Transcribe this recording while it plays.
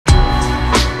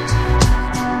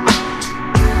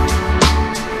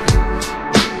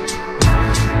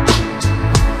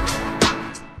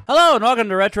Hello and welcome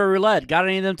to Retro Roulette. Got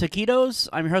any of them taquitos?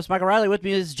 I'm your host, Michael Riley. With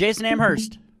me is Jason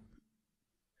Amherst.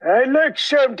 I like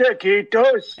some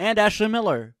taquitos. And Ashley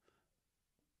Miller.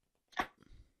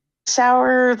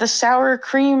 The sour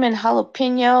cream and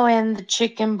jalapeno and the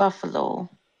chicken buffalo.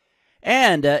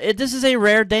 And this is a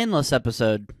rare Daneless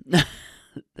episode.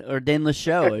 Or Daneless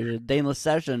show. Or Daneless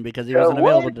session because he wasn't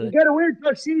available today. You got a weird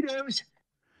tuxedos.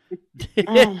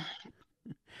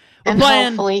 And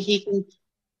hopefully he can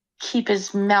keep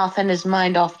his mouth and his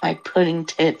mind off my pudding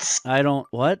tits. I don't...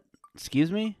 What?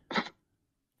 Excuse me?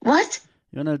 What?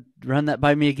 You want to run that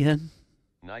by me again?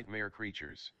 Nightmare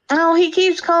creatures. Oh, he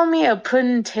keeps calling me a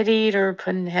pudding titty or a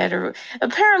pudding head. Or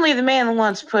apparently the man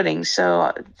wants pudding,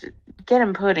 so get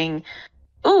him pudding.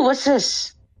 Ooh, what's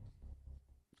this?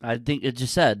 I think it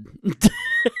just said.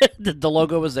 The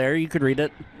logo was there. You could read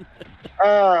it.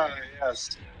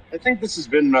 Yes. I think this has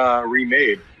been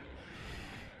remade.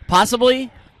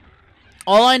 Possibly.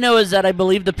 All I know is that I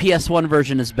believe the PS1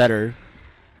 version is better.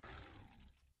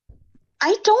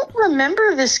 I don't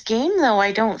remember this game, though,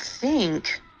 I don't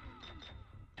think.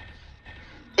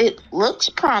 It looks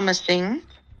promising.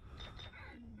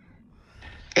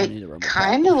 It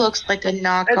kind of looks like a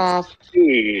knockoff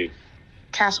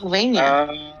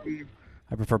Castlevania.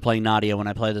 I prefer playing Nadia when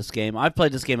I play this game. I've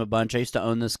played this game a bunch. I used to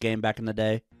own this game back in the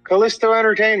day. Callisto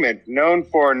Entertainment, known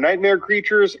for Nightmare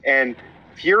Creatures and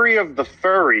Fury of the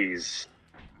Furries.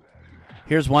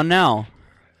 Here's one now.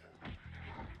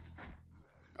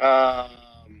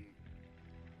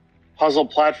 Puzzle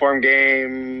platform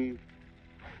game.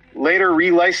 Later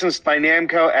relicensed by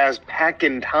Namco as Pack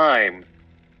in Time.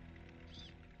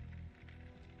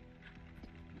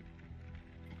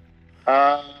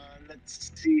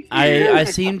 Let's see here. I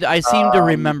seem to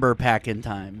remember Pack in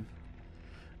Time.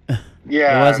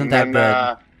 Yeah, it wasn't that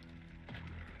good.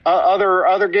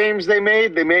 Other games they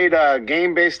made a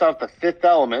game based off the Fifth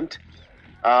Element.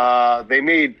 They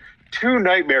made 2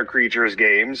 Nightmare Creatures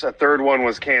games. A third one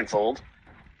was canceled.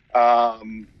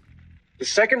 The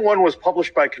second one was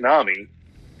published by Konami.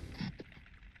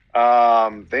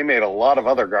 They made a lot of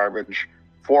other garbage.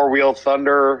 Four Wheel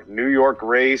Thunder, New York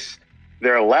Race.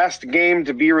 Their last game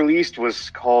to be released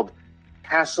was called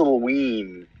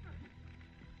Castleween.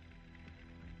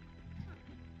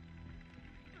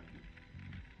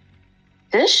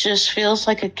 This just feels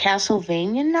like a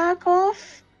Castlevania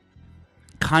knockoff.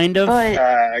 Kind of.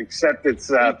 Except it's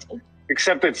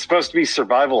supposed to be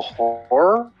survival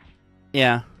horror.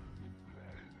 Yeah.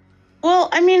 Well,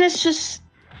 I mean, it's just...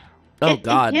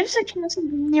 God. It gives a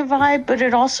Castlevania vibe, but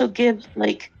it also gives,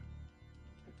 like...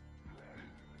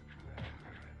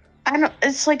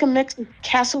 It's like a mix of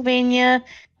Castlevania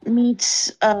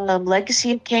meets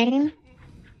Legacy of Kain.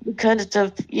 Because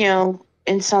of,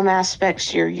 in some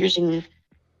aspects you're using,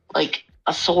 like,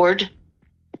 a sword.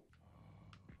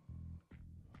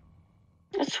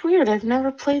 That's weird. I've never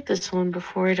played this one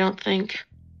before, I don't think.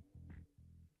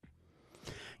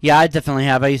 Yeah, I definitely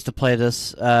have. I used to play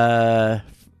this for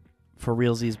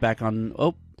realsies back on...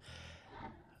 Oh.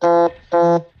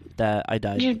 That I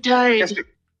died. You died.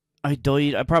 I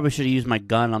died. I probably should have used my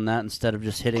gun on that instead of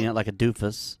just hitting it like a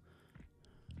doofus.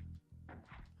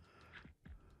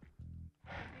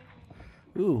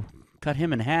 Ooh, cut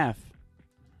him in half.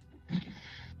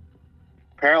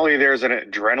 Apparently there's an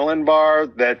adrenaline bar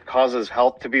that causes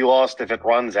health to be lost if it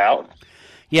runs out.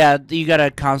 Yeah, you gotta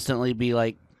constantly be,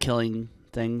 like, killing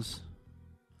things.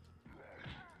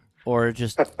 Or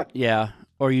just,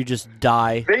 or you just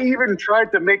die. They even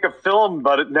tried to make a film,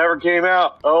 but it never came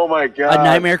out. Oh my god. A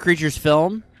Nightmare Creatures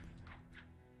film?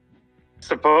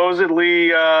 Supposedly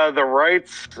the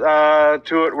rights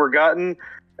to it were gotten,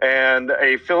 and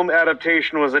a film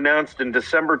adaptation was announced in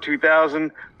December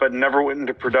 2000, but never went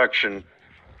into production.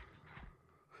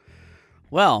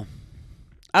 Well,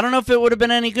 I don't know if it would have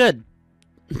been any good.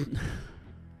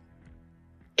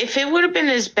 If it would have been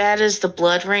as bad as the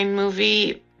Blood Rain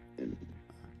movie,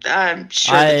 I'm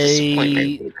sure the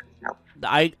disappointment.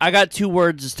 I got 2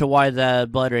 words as to why the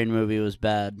Blood Rain movie was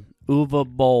bad. Uwe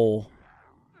Boll.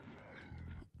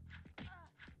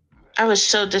 I was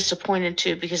so disappointed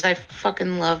too because I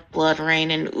fucking love Blood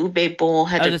Rain, and Uwe Boll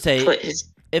had to put his.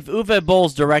 If Uwe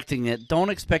Boll's directing it, don't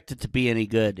expect it to be any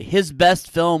good. His best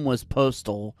film was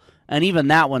Postal, and even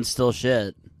that one's still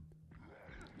shit.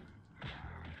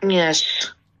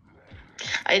 Yes.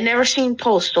 I'd never seen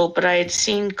Postal, but I had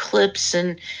seen clips,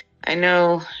 and I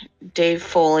know Dave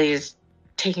Foley is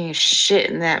taking a shit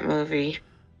in that movie.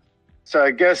 So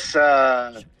I guess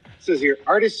it says here,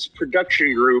 Artists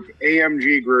Production Group,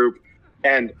 AMG Group,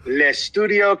 and Le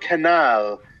Studio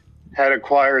Canal had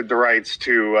acquired the rights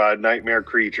to Nightmare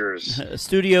Creatures.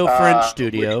 French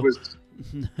studio.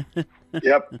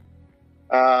 Yep.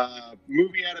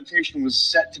 Movie adaptation was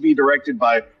set to be directed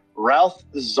by Ralph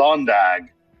Zondag,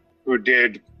 who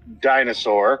did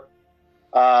Dinosaur,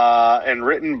 and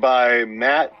written by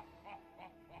Matt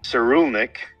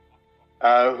Cerulnik,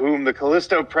 whom the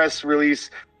Callisto press release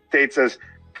states as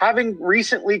having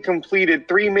recently completed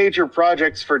 3 major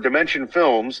projects for Dimension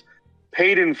Films,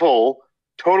 Paid in Full,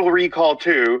 Total Recall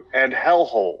 2, and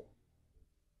Hellhole.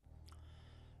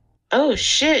 Oh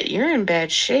shit, you're in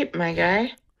bad shape, my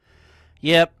guy.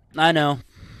 Yep, I know.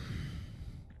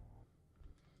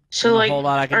 So, Not like, a whole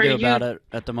lot I can are do you about it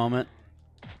at the moment.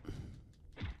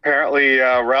 Apparently,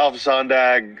 Ralph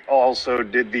Zondag also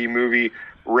did the movie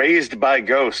Raised by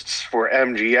Ghosts for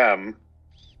MGM.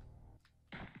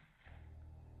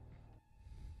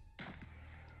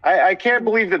 I can't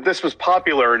believe that this was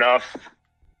popular enough,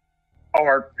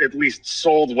 or at least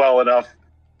sold well enough,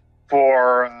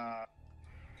 for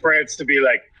France to be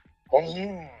like,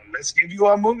 oh, let's give you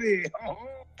a movie. Oh.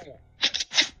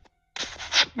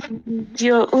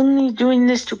 You're only doing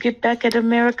this to get back at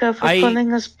America for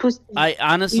calling us pussy. I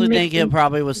honestly think it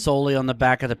probably was solely on the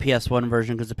back of the PS1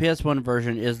 version, because the PS1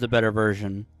 version is the better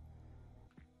version.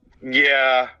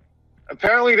 Yeah.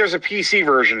 Apparently there's a PC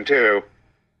version, too.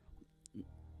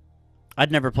 I'd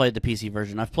never played the PC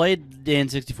version. I've played the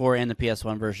N64 and the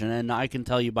PS1 version, and I can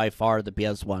tell you by far the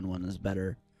PS1 one is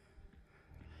better.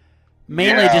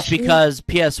 Mainly just because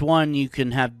PS1 you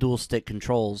can have dual stick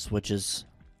controls, which is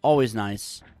always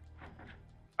nice.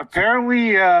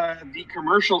 Apparently, the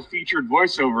commercial featured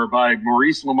voiceover by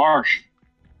Maurice LaMarche.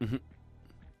 Mm-hmm.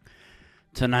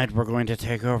 Tonight we're going to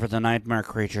take over the nightmare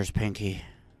creatures, Pinky.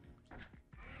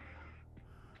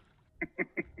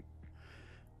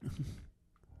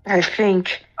 I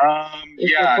think.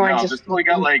 This only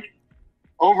got like,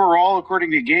 overall,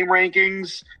 according to game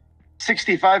rankings,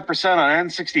 65% on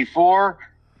N64,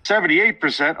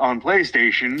 78% on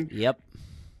PlayStation. Yep.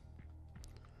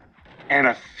 And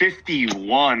a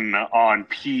 51 on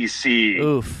PC.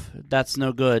 Oof, that's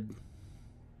no good.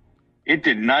 It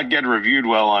did not get reviewed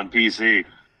well on PC.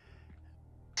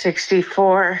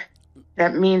 64.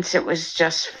 That means it was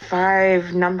just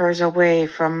 5 numbers away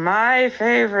from my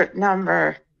favorite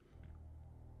number.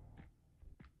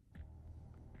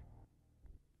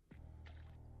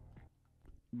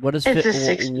 What does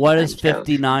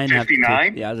 59 have to do?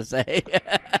 59? Yeah, I was to say.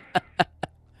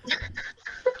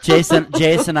 Jason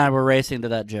and I were racing to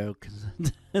that joke.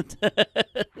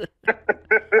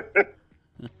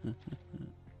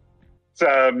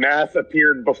 Math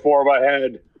appeared before my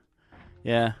head.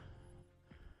 Yeah.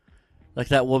 Like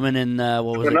that woman in, what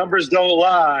was it? The numbers don't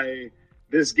lie.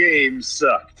 This game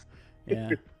sucked. Yeah.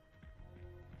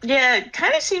 Yeah, it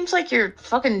kind of seems like you're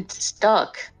fucking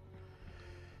stuck.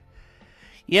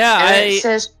 Yeah, It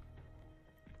says,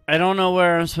 I don't know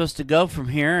where I'm supposed to go from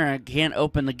here. I can't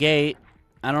open the gate.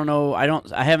 I don't know.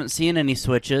 I haven't seen any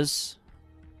switches.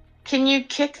 can you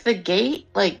kick the gate?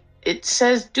 Like, it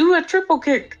says, do a triple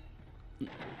kick.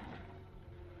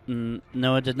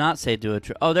 No, it did not say do a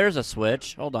oh, there's a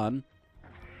switch. Hold on.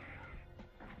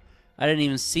 I didn't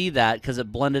even see that because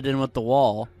it blended in with the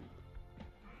wall.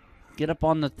 Get up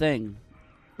on the thing.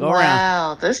 Go around.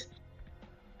 Wow, this...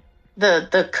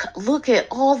 Look at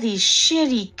all these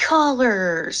shitty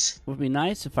colors. It would be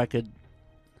nice if I could...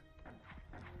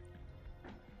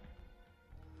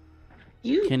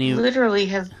 You Can you- literally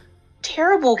have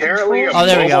terrible Apparently, controls. Oh,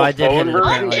 there we go. I mobile did hit phone it, version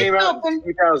apparently. came out in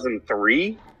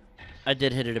 2003. I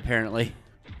did hit it, apparently.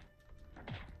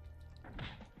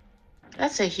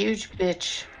 That's a huge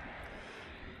bitch.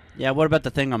 Yeah, what about the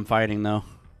thing I'm fighting, though?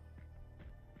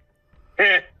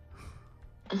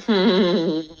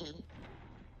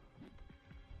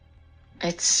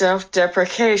 It's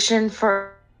self-deprecation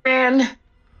for man.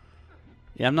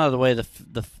 Yeah, I'm not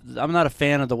I'm not a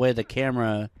fan of the way the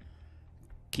camera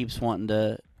keeps wanting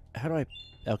to... How do I...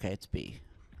 Okay, it's B.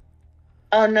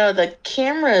 Oh no, the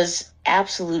camera's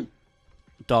absolute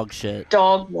Dog shit.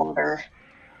 dog water.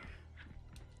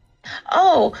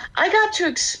 Oh, I got to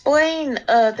explain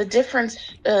the difference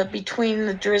between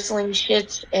the drizzling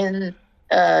shits and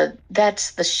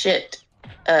that's the shit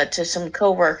to some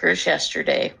coworkers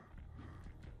yesterday.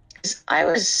 'Cause I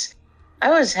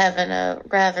was having a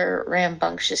rather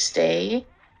rambunctious day.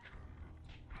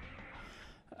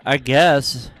 I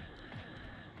guess.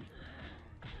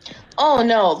 Oh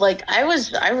no, like I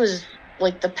was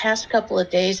like the past couple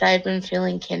of days I had been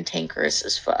feeling cantankerous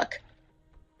as fuck.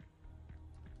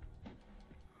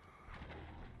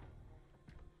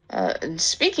 And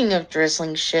speaking of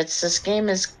drizzling shits, this game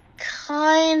is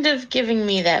kind of giving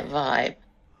me that vibe.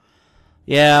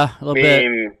 Yeah, a little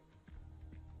bit.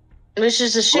 Which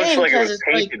is a Looks shame like it because was it's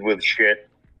like, painted with shit.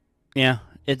 Yeah,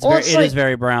 it Well, it's is like-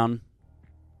 very brown.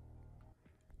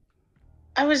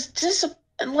 I was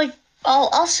like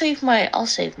I'll save my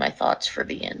thoughts for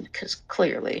the end because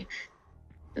clearly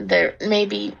there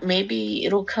maybe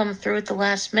it'll come through at the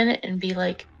last minute and be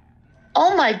like,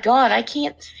 oh my god, I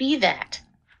can't see that.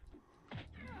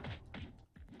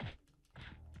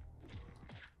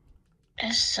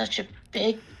 It's such a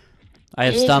big. I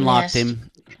have Big stun locked nest. him.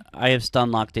 I have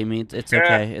stun locked him. It's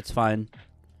okay. It's fine.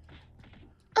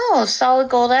 Oh, solid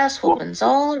gold ass whoopings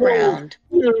all around.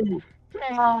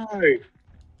 Hi.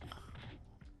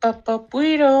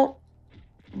 Ba-ba-bweedo.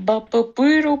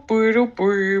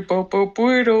 Ba-ba-bweedo-bweedo-bwee.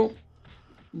 Ba-ba-bweedo.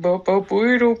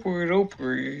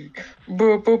 Ba-ba-bweedo-bweedo-bwee.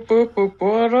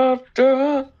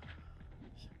 Ba-ba-ba-ba-ba-da-da.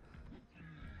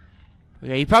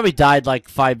 Okay, he probably died like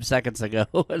 5 seconds ago.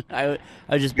 And I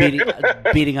was just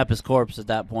beating up his corpse at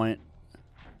that point.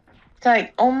 It's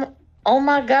like, oh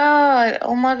my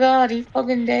god, he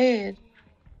fucking dead.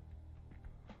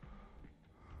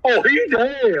 Oh, he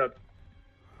dead.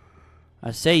 I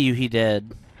say he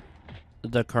did.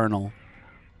 The Colonel.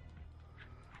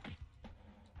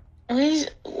 Please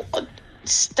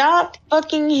stop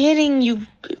fucking hitting you.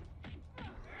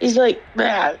 He's like,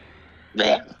 bah,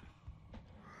 bah.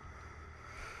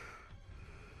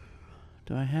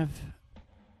 Do I have...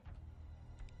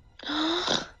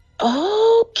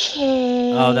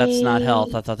 Okay. Oh, that's not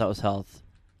health. I thought that was health.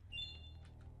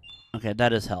 Okay,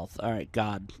 that is health. Alright,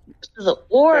 God. The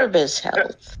orb is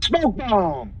health. Smoke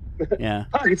bomb. Yeah.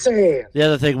 Pocket sand. The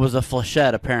other thing was a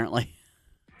flechette, apparently.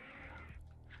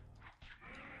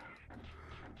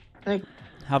 Like,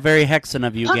 How very hexen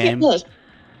of you, pocket game. mist.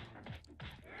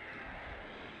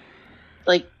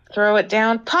 Like, throw it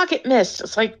down. Pocket mist.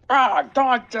 It's like, oh,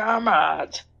 god damn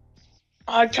it.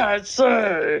 I can't see.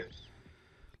 I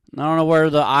don't know where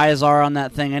the eyes are on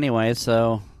that thing anyway,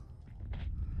 so...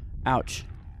 Ouch.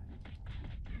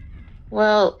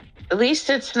 Well, at least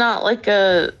it's not like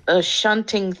a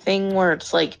shunting thing where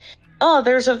it's like, oh,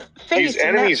 there's a face. These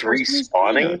enemies in that person's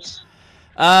respawning? ears.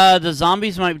 The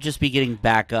zombies might just be getting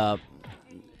back up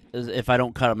if I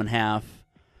don't cut them in half,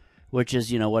 which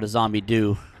is, you know, what a zombie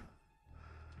do.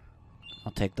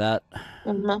 I'll take that.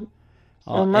 Well,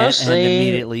 mostly, and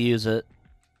immediately use it.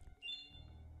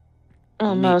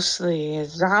 Well, mostly a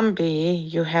zombie,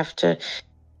 you have to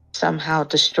somehow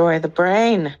destroy the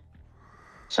brain.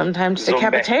 Sometimes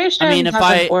decapitation I mean,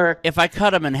 doesn't work. if I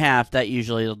cut them in half, that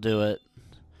usually will do it.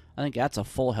 I think that's a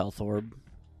full health orb.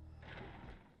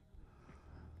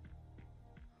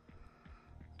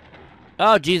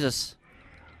 Oh, Jesus.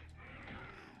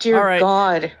 Dear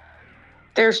God.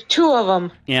 There's 2 of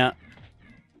them. Yeah.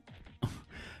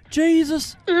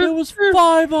 Jesus, there was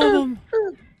 5 of them.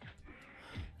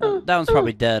 That one's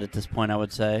probably dead at this point, I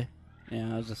would say.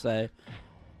 Yeah, I was gonna say.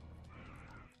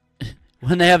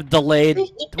 when they have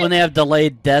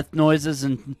delayed death noises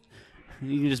and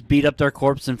you can just beat up their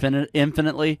corpse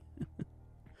infinitely.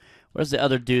 Where's the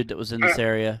other dude that was in this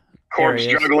area? Corpse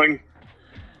juggling.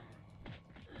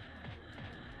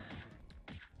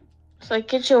 It's like,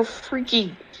 get your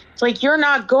freaky... It's like, you're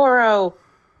not Goro.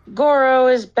 Goro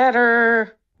is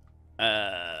better.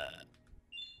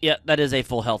 Yeah, that is a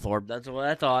full health orb. That's what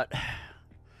I thought.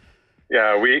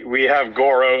 Yeah, we have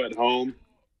Goro at home.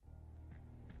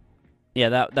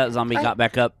 Yeah, that zombie got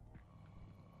back up.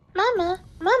 Mama,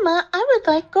 I would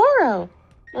like Goro.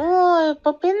 Oh,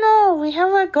 Popino, we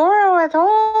have a Goro at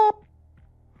home.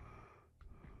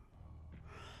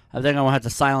 I think I'm gonna have to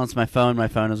silence my phone. My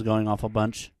phone is going off a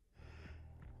bunch.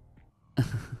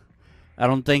 I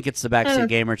don't think it's the Backseat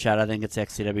Gamer chat. I think it's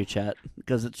XCW chat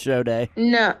because it's show day.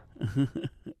 No.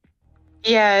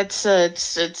 Yeah,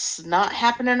 it's not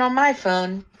happening on my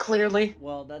phone. Clearly.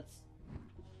 Well,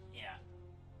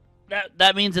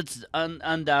 that means it's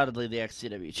undoubtedly the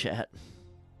XCW chat.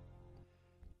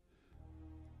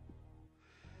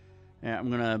 Yeah,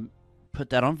 I'm gonna put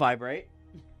that on vibrate.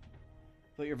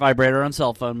 Put your vibrator on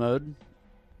cell phone mode.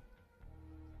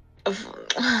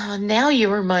 Now you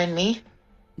remind me.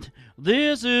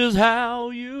 This is how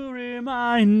you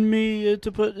remind me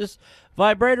to put this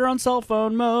vibrator on cell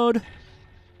phone mode.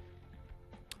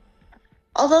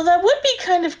 Although that would be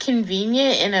kind of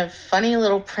convenient and a funny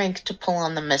little prank to pull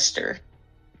on the mister.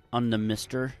 On the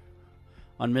mister?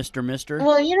 On Mr. Mister?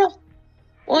 Well, you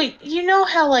know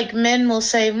how like men will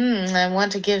say, I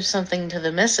want to give something to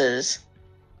the missus.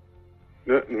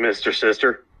 Mr.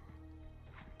 Sister.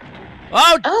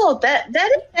 Oh, that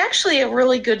is actually a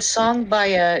really good song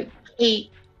by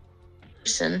Kate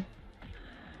Pearson.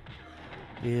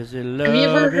 Is it love? Have you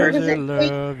ever heard of is it it,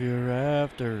 love you're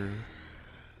after?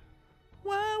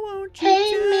 Why won't you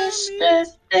Hey, tell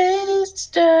Mr.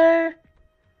 Sister,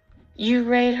 you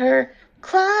raid her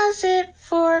closet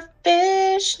for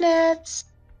fishnets.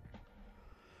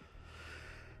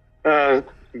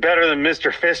 Better than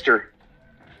Mr. Fister.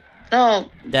 Oh,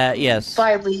 That yes.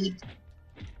 by league.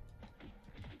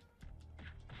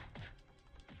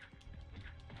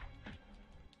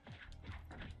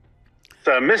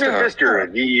 Mr.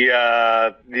 Fister,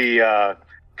 the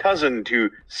cousin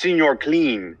to Senior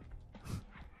Clean.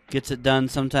 Gets it done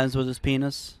sometimes with his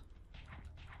penis.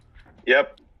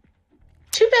 Yep.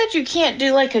 Too bad you can't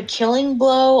do like a killing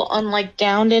blow on like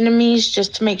downed enemies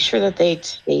just to make sure that they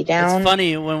stay down. It's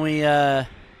funny when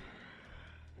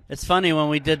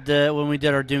we did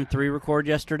our Doom 3 record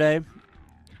yesterday.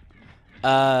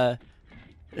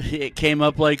 It came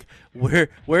up like,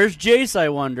 where's Jace, I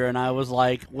wonder? And I was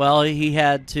like, well, he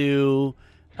had to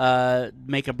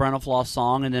make a Brental Floss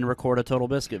song and then record a Total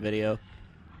Biscuit video.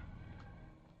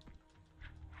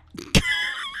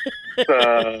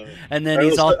 And then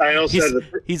he's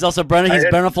also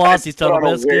Brental Floss, he's Total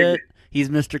Biscuit, he's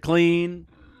Mr. Clean.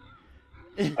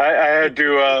 I had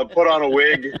to put on a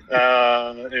wig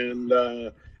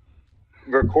and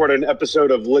record an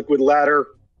episode of Liquid Ladder.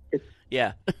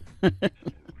 Yeah.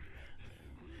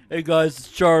 Hey guys, it's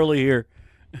Charlie here.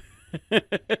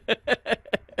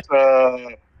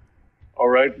 All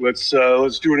right, let's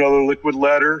do another Liquid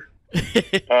Ladder.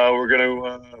 We're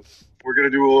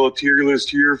gonna do a little tier list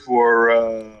here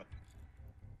for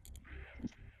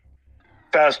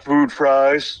fast food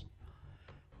fries.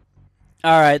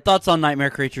 All right, thoughts on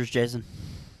Nightmare Creatures, Jason?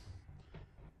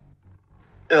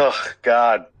 Ugh,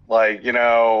 God, like, you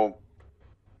know,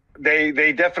 they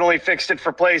definitely fixed it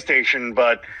for PlayStation,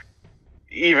 but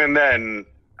even then,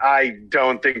 I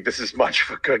don't think this is much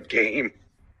of a good game.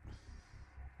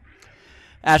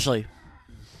 Ashley.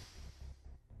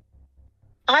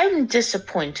 I'm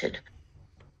disappointed.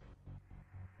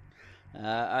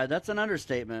 That's an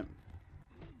understatement.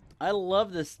 I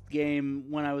love this game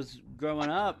when I was growing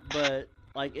up, but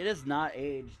like it is not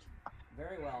aged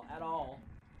very well at all.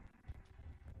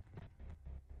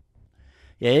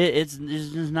 Yeah, it's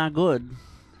just not good.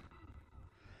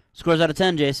 Scores out of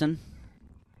 10, Jason.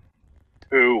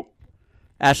 2.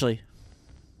 Ashley.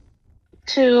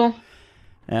 2.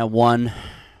 1.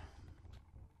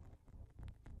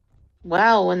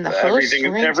 Wow, when the host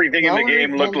everything in the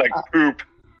game looked like poop.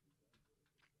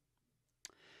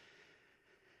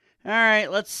 All right,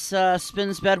 let's spin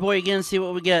this bad boy again and see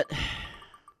what we get.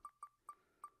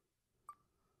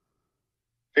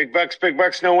 Big bucks,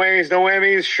 no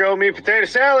whammies. Show me potato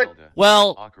salad.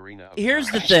 Well, Ocarina of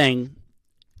here's the Time.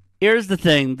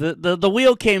 thing. The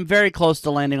wheel came very close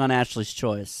to landing on Ashley's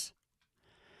choice.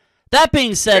 That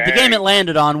being said, the game it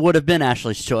landed on would have been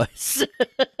Ashley's choice.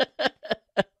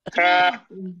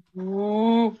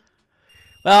 Well,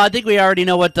 I think we already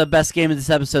know what the best game of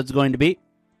this episode is going to be.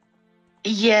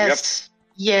 Yes.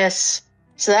 Yep. Yes.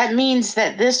 So that means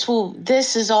that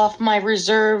this is off my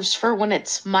reserves for when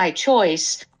it's my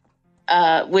choice,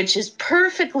 which is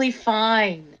perfectly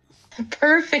fine.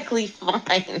 Perfectly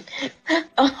fine.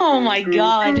 Oh my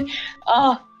god.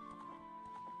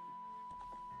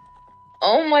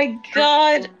 Oh my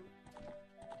god.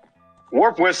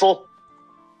 Warp whistle.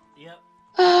 Yep.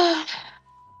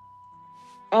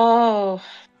 Oh.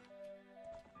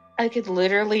 I could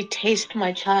literally taste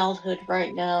my childhood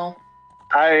right now.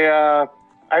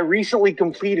 I recently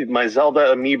completed my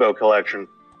Zelda amiibo collection.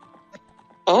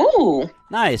 Oh.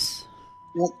 Nice.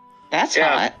 That's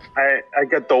hot. I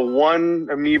got the one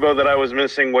amiibo that I was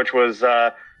missing, which was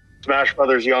Smash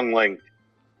Brothers Young Link.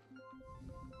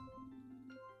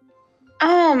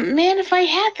 Oh man, if I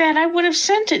had that, I would have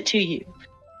sent it to you.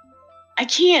 I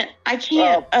can't.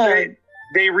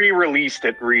 They re-released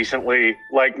it recently.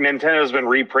 Like, Nintendo's been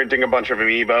reprinting a bunch of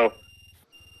amiibo.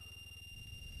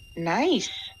 Nice.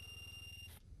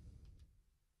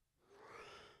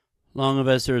 Long of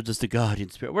us serves as the guardian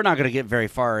spirit. We're not going to get very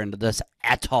far into this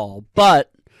at all,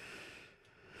 but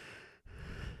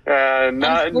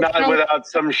not without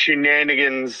some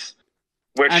shenanigans,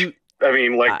 which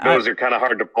those are kind of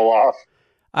hard to pull off.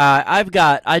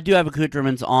 I do have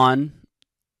accoutrements on,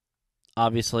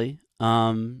 obviously,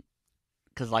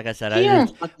 because like I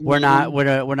said, we're not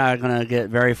going to get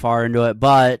very far into it,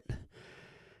 but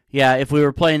yeah, if we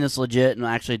were playing this legit and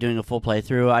actually doing a full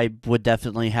playthrough, I would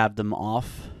definitely have them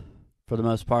off for the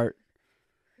most part.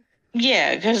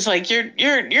 Yeah, because like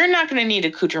you're not going to need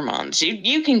accoutrements.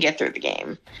 You can get through the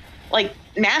game. Like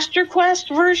Master Quest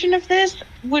version of this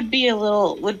would be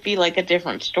like a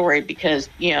different story because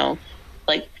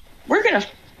like we're gonna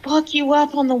fuck you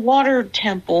up on the water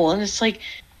temple, and it's like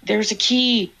there's a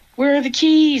key. Where are the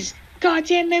keys? God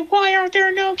damn it! Why aren't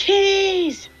there no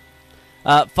keys?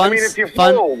 If you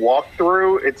follow a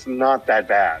walkthrough, it's not that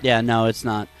bad. Yeah, no, it's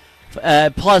not.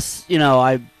 Plus,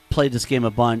 I played this game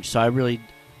a bunch, so I really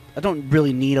I don't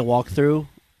really need a walkthrough.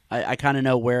 I kind of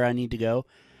know where I need to go.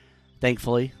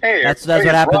 Thankfully, that's what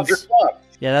happens.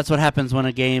 Yeah, that's what happens when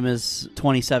a game is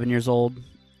 27 years old.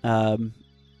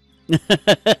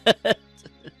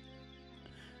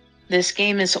 This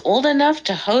game is old enough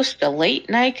to host a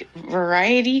late-night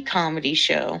variety comedy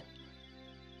show.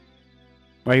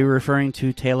 Are you referring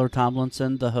to Taylor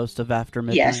Tomlinson, the host of After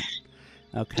Midnight? Yes.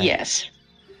 Okay. Yes.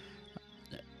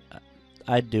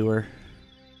 I'd do her.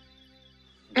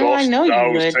 Oh, I know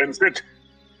you would. Sense it?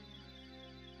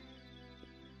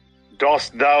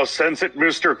 Dost thou sense it,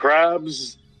 Mr.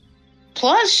 Krabs?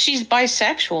 Plus, she's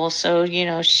bisexual, so, you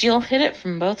know, she'll hit it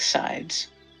from both sides.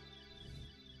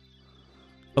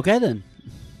 Okay, then.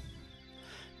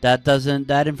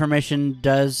 That information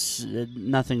does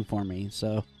nothing for me,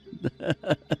 so.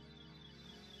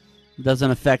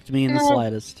 Doesn't affect me in the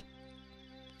slightest.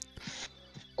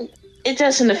 It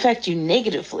doesn't affect you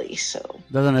negatively, so.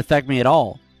 Doesn't affect me at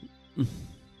all.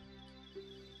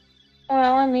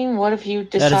 Well, I mean, what if you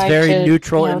decide to... That is very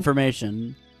neutral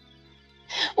information.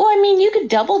 Well, I mean, you could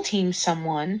double team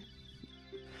someone.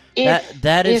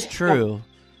 That is true.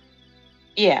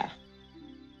 Yeah.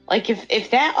 Like,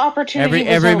 if that opportunity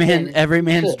was open... Every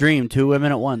man's dream, 2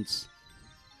 women at once.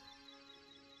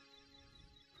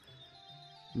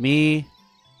 Me,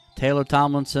 Taylor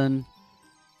Tomlinson,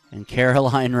 and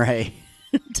Caroline Ray.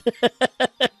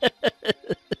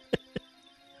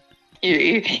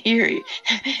 You're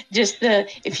just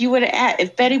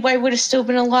if Betty White would have still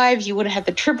been alive, you would have had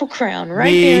the Triple Crown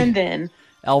there and then.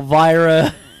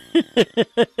 Elvira.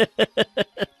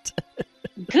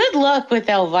 Good luck with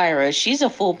Elvira. She's a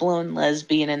full-blown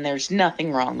lesbian, and there's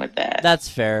nothing wrong with that. That's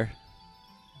fair.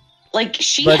 Like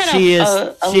she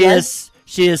is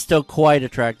still quite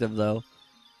attractive, though.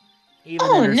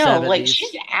 Even in her 70s. Like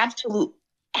she's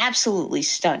absolutely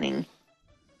stunning.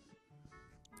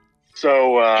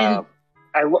 So I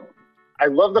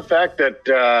love the fact that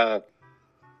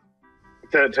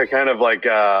to kind of like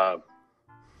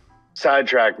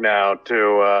sidetrack now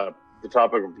to the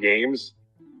topic of games.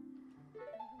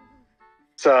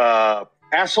 It's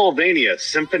Assholvania,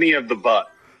 Symphony of the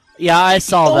Butt. Yeah, I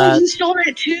saw that. Oh, you saw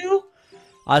it too?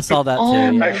 I saw that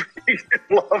too. Yeah. I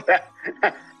freaking love that.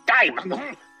 Die,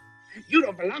 you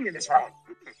don't belong in this world.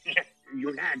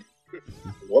 You're mad.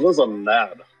 What is a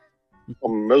mad? A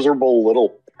miserable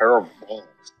little pair of balls.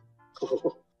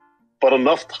 But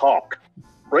enough talk.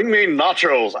 Bring me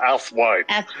nachos, asswipe.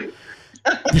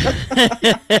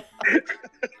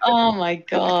 Oh my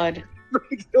god.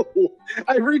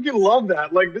 I freaking love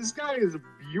that. Like, this guy is a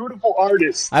beautiful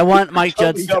artist. I want Mike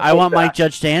Judge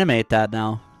to animate that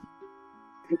now.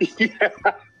 Yeah.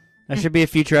 That should be a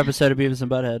future episode of Beavis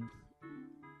and Butthead.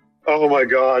 Oh my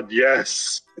god,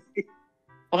 yes.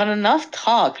 But enough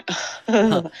talk.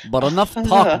 But enough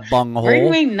talk, bunghole.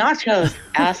 Bring me nachos,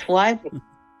 asswipe.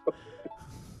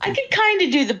 I could kind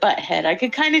of do the butthead.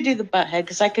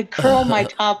 Because I could curl my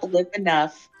top lip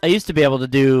enough. I used to be able to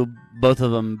do both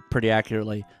of them pretty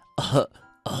accurately. Shut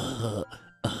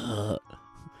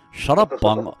up,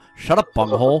 bunghole.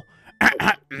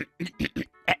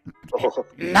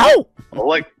 No!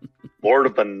 Like Lord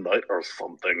of the Night or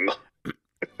something.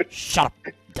 Shut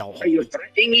up. Are you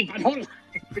threatening me, butthole?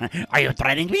 Are you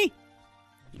threatening me?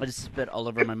 I just spit all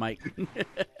over my mic.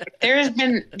 There has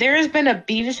been a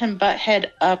Beavis and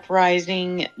Butthead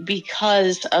uprising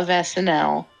because of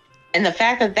SNL. And the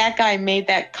fact that guy made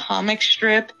that comic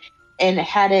strip and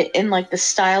had it in like the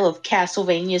style of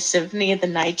Castlevania Symphony of the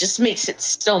Night just makes it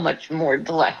so much more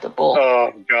delectable.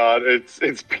 Oh god, it's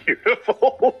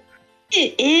beautiful.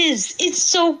 It is. It's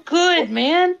so good,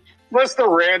 man. Just the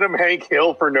random Hank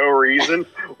Hill for no reason.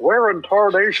 Where in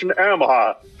tarnation am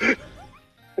I?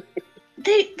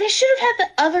 They should have had the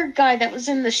other guy that was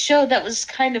in the show that was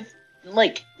kind of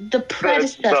like the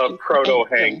predecessor. The proto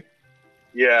Hank.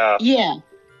 Yeah. Yeah.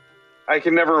 I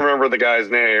can never remember the guy's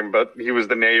name, but he was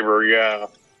the neighbor, yeah.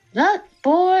 That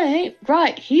boy ain't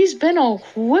right. He's been a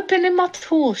whipping in my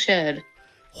tool shed.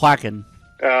 Whacking.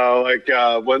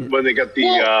 When they got the...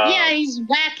 yeah, he's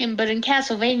whacking, but in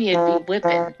Castlevania it'd be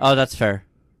whipping. Oh, that's fair.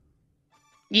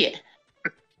 Yeah.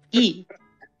 Yeah.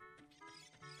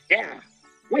 Yeah.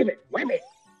 Whip it.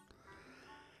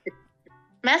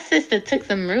 My sister took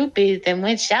some rupees and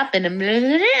went shopping and blah,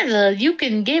 blah, blah, blah. You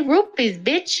can get rupees,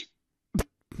 bitch.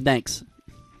 Thanks.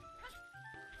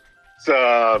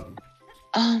 So,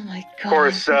 oh my god. Of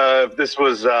course, this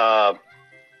was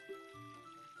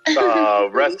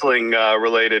wrestling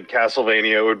related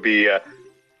Castlevania. It would be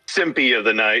Simpy of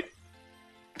the Night.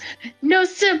 No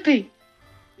Simpy.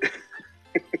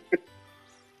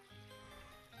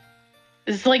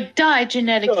 It's like, die,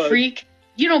 genetic freak.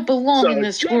 You don't belong in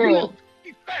this world.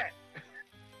 He's back.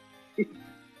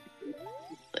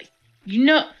 You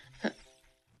know,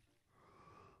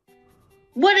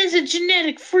 what is a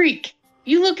genetic freak?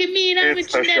 You look at me and I'm a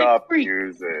genetic shop freak.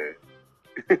 Music.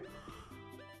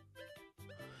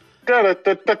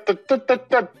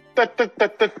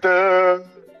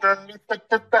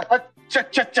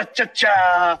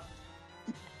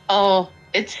 Oh,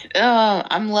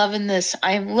 I'm loving this.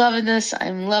 I'm loving this.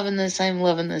 I'm loving this. I'm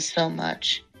loving this so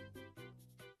much.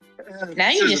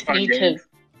 Now you just need to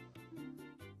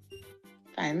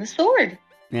find the sword.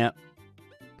 Yep.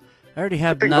 I already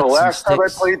have I think nuts the last and time I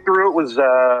sticks. played through it was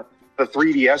the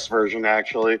 3DS version,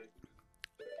 actually.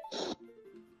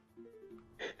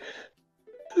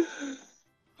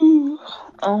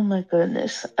 Oh my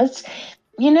goodness. It's,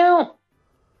 you know,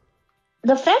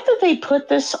 the fact that they put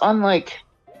this on like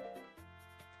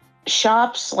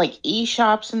shops, like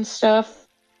e-shops and stuff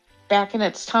back in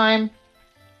its time,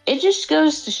 it just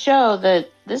goes to show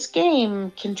that this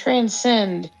game can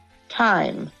transcend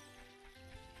time.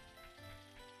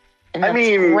 And that's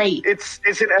great. It's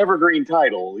an evergreen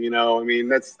title, you know. I mean,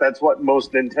 that's what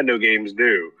most Nintendo games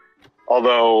do.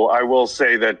 Although I will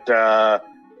say that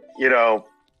you know,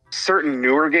 certain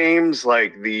newer games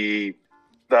like the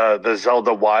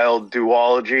Zelda Wild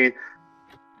duology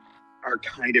are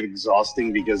kind of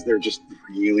exhausting because they're just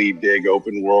really big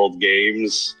open world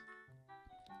games.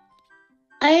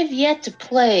 I have yet to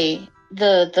play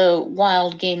the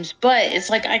Wild games, but it's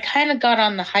like I kind of got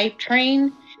on the hype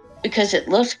train because it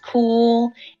looks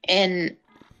cool, and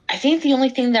I think the only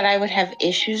thing that I would have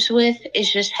issues with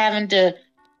is just having to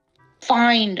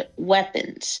find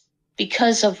weapons.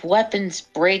 Because of weapons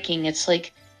breaking, it's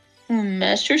like,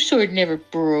 Master Sword never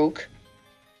broke.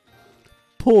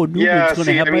 Poor Newman's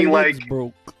gonna have my legs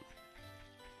broke.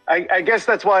 I guess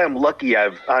that's why I'm lucky.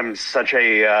 I'm such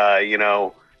a you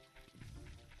know,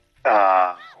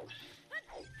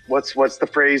 what's the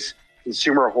phrase?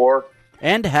 Consumer whore.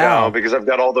 And how? Because I've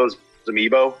got all those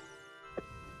amiibo.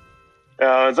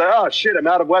 It's like, oh shit, I'm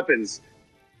out of weapons.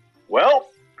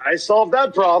 Well, I solved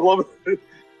that problem.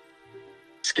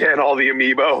 Scan all the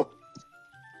amiibo.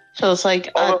 So it's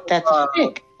like, that's a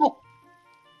stick.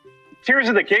 Tears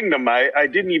of the Kingdom, I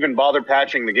didn't even bother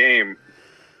patching the game.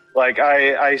 Like,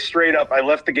 I straight up, I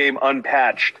left the game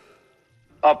unpatched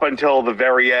up until the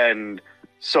very end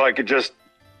so I could just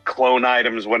clone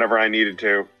items whenever I needed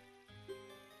to.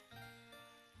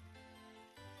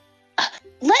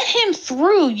 Let him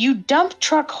through, you dump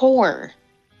truck whore.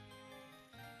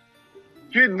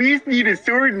 You at least need a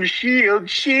sword and shield.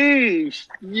 Sheesh.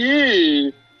 Yeah.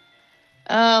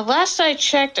 Last I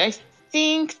checked, I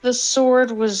think the sword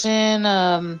was in,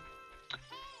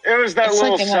 It was that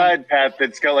little like side path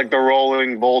that's got like the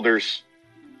rolling boulders.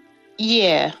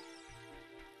 Yeah.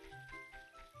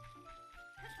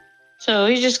 So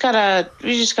you just gotta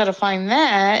find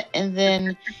that, and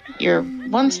then you're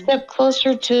one step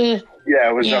closer to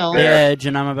it was up the there. edge,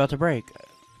 and I'm about to break.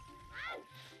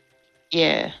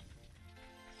 Yeah.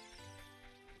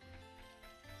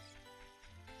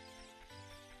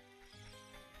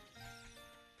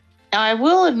 Now I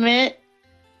will admit,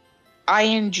 I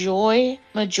enjoy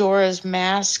Majora's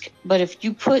Mask, but if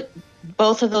you put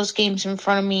both of those games in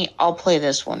front of me, I'll play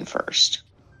this one first.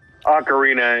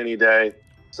 Ocarina any day.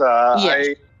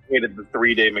 I hated the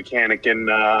 3-day mechanic in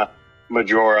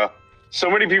Majora. So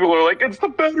many people are like, it's the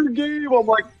better game. I'm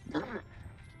like,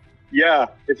 yeah,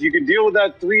 if you can deal with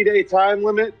that 3-day time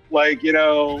limit, like, you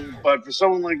know, but for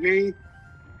someone like me,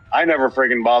 I never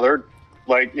friggin' bothered.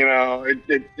 Like, you know,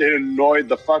 it annoyed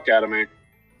the fuck out of me.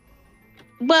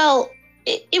 Well,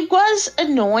 it was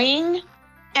annoying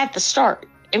at the start.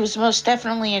 It was most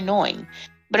definitely annoying.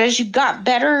 But as you got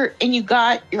better and you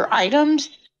got your items,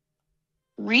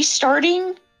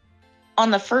 restarting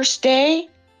on the first day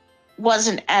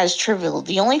wasn't as trivial.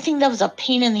 The only thing that was a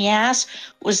pain in the ass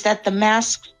was that the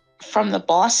masks from the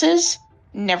bosses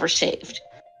never saved.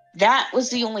 That was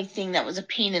the only thing that was a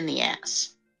pain in the ass.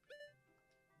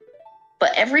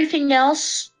 But everything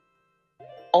else,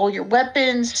 all your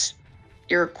weapons,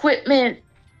 your equipment,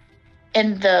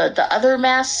 and the other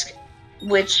mask,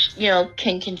 which, you know,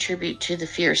 can contribute to the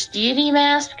Fierce Deity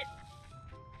mask,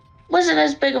 wasn't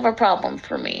as big of a problem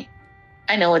for me.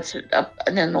 I know it's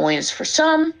an annoyance for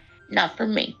some, not for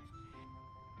me.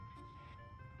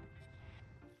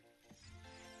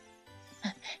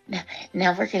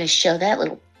 Now we're going to show that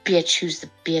little bitch who's the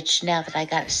bitch now that I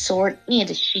got a sword and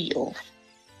a shield.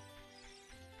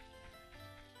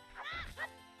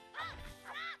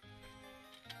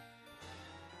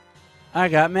 I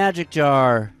got magic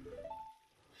jar.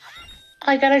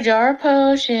 I got a jar of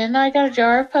potion. I got a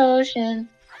jar of potion.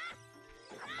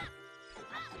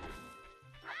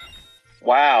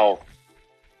 Wow.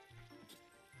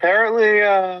 Apparently,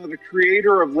 the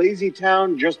creator of Lazy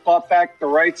Town just bought back the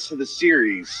rights to the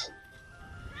series.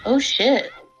 Oh,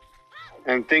 shit.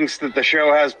 And thinks that the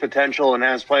show has potential and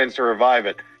has plans to revive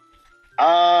it.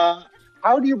 How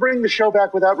do you bring the show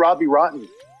back without Robbie Rotten?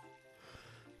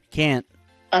 Can't.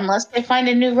 Unless they find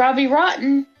a new Robbie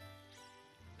Rotten.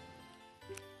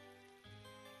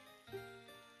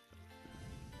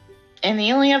 And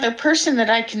the only other person that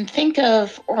I can think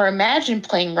of or imagine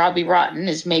playing Robbie Rotten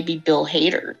is maybe Bill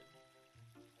Hader.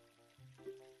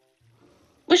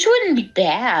 Which wouldn't be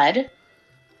bad.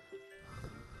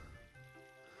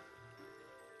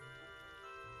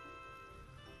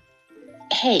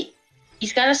 Hey,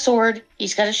 he's got a sword,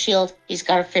 he's got a shield, he's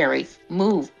got a fairy.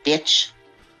 Move, bitch.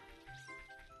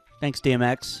 Thanks,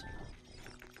 DMX.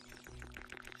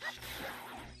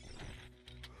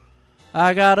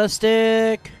 I got a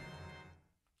stick.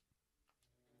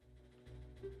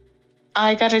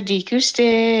 I got a Deku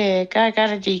stick. I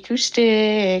got a Deku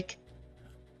stick.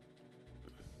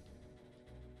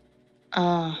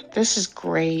 This is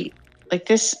great. Like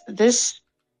this is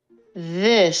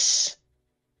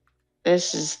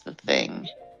the thing.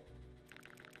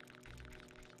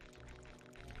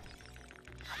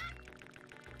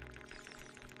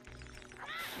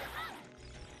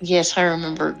 Yes, I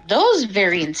remember. Those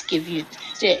variants give you the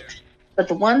sticks, but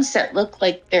the ones that look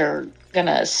like they're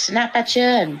gonna snap at you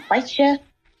and bite you,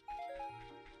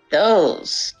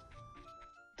 those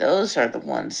are the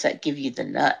ones that give you the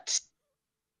nuts.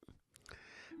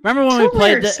 Remember when we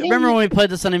played this? Remember when we played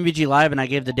this on MVG Live and I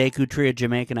gave the Deku Tree a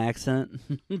Jamaican accent?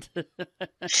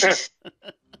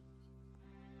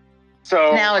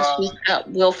 So now it's just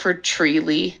Wilford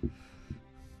Treeley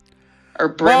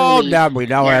or Well, Brimley. now we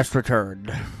now has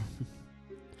returned.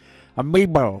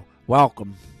 Amiibo,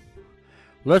 welcome.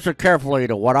 Listen carefully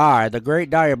to what I, the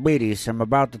great Diabetes, am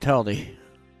about to tell thee.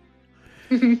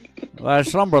 Thy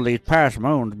slumber these past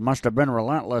moons must have been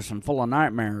relentless and full of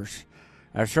nightmares.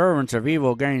 As servants of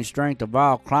evil gain strength, a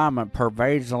vile climate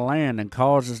pervades the land and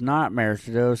causes nightmares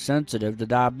to those sensitive to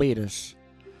diabetes.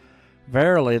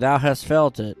 Verily, thou hast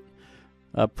felt it,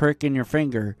 a prick in your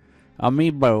finger.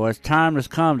 Amiibo, as time has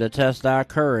come to test thy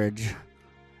courage.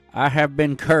 I have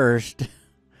been cursed.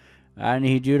 I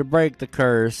need you to break the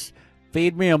curse.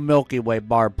 Feed me a Milky Way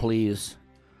bar, please.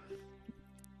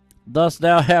 Thus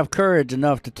thou have courage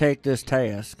enough to take this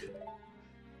task.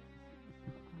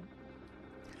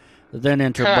 Then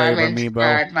enter brave Amiibo,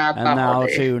 and thou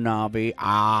too, Navi.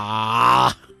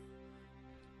 Ah!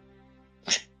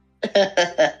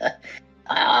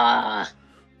 Ah!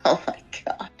 Oh my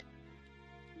god.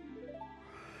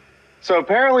 So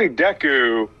apparently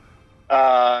Deku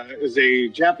is a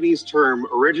Japanese term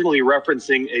originally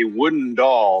referencing a wooden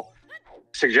doll,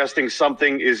 suggesting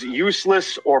something is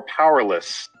useless or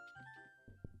powerless.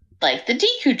 Like the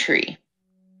Deku Tree.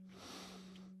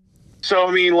 So,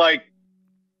 I mean, like,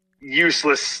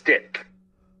 useless stick.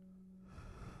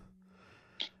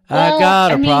 I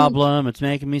got a problem, it's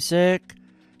making me sick.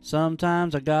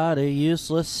 Sometimes I got a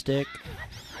useless stick.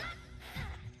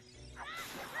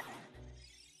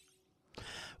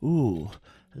 Ooh,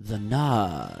 the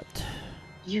nut.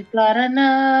 You got a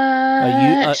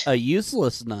nut. A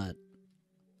useless nut.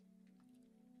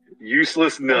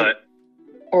 Useless nut.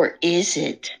 Or is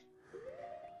it?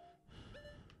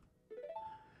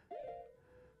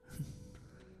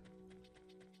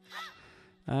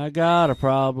 I got a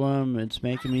problem, it's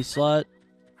making me slut.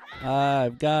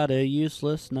 I've got a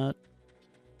useless nut.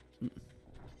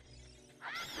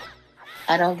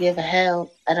 I don't give a hell.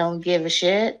 I don't give a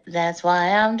shit. That's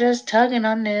why I'm just tugging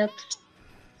on nips.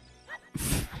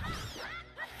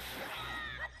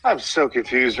 I'm so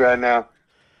confused right now.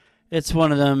 It's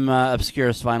one of them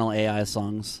obscure Final AI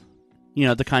songs. You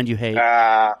know, the kind you hate.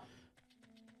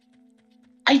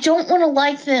 I don't want to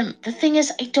like them. The thing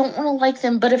is, I don't want to like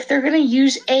them, but if they're going to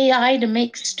use AI to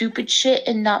make stupid shit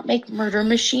and not make murder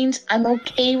machines, I'm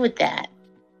okay with that.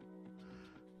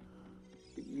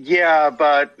 Yeah,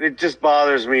 but it just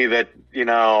bothers me that, you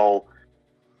know,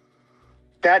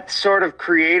 that sort of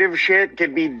creative shit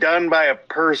can be done by a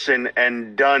person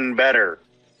and done better.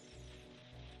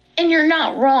 And you're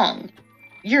not wrong.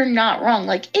 You're not wrong.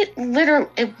 Like, it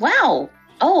literally, wow.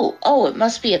 Oh, it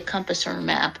must be a compass or a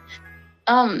map.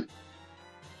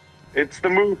 It's the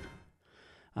move.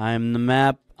 I'm the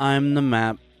map. I'm the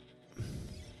map.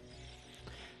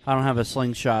 I don't have a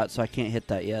slingshot, so I can't hit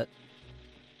that yet.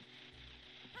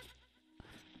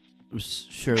 I'm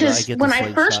sure that I get the when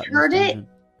slingshot I first heard it,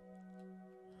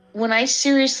 when I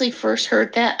seriously first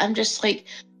heard that, I'm just like,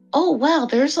 oh wow,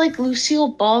 there's like Lucille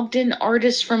Bogdan,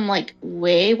 artist from like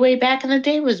way, way back in the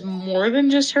day, was more than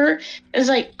just her. It's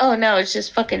like, oh no, it's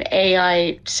just fucking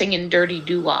AI singing dirty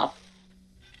doo-wop.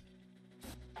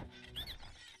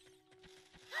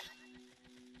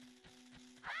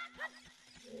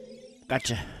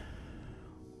 Gotcha.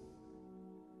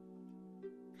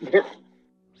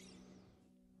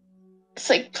 It's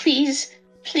like, please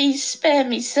spare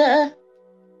me, sir.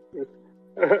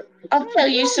 I'll tell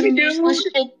you some useless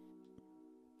shit.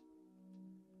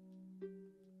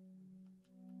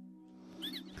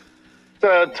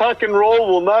 Tuck and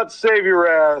roll will not save your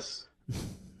ass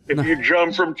if you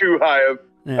jump from too high a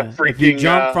freaking, if you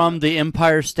jump from the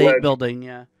Empire State Building,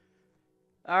 yeah.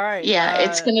 All right. Yeah,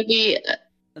 it's going to be...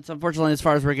 That's unfortunately as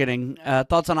far as we're getting.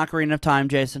 Thoughts on Ocarina of Time,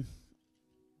 Jason?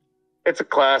 It's a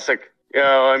classic.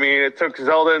 I mean, it took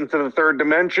Zelda into the third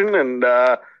dimension, and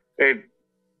it,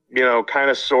 kind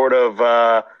of sort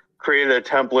of created a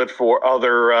template for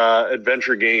other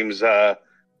adventure games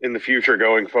in the future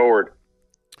going forward.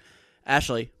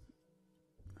 Ashley.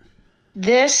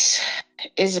 This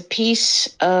is a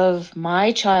piece of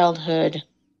my childhood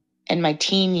and my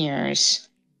teen years.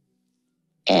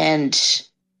 And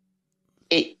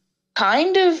it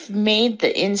kind of made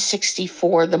the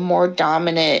N64 the more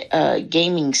dominant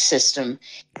gaming system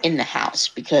in the house,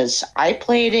 because I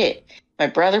played it, my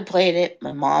brother played it,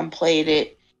 my mom played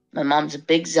it. My mom's a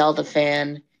big Zelda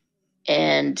fan,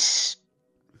 and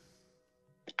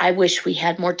I wish we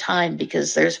had more time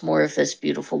because there's more of this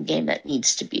beautiful game that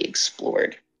needs to be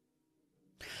explored.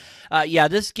 Yeah,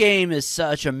 this game is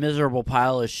such a miserable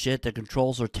pile of shit. The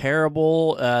controls are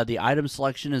terrible. The item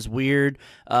selection is weird.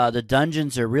 The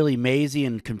dungeons are really mazy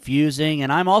and confusing.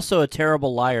 And I'm also a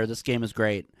terrible liar. This game is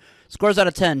great. Scores out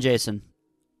of 10, Jason.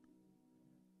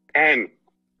 10.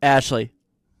 Ashley.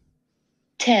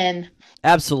 10.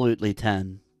 Absolutely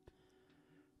 10.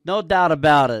 No doubt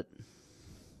about it.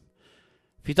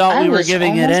 If you thought we were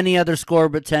giving it any other score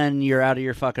but 10, you're out of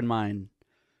your fucking mind.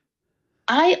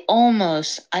 I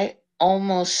almost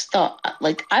thought,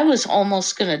 like, I was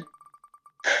almost gonna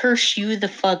curse you the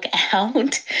fuck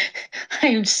out. I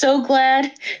am so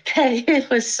glad that it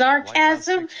was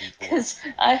sarcasm, because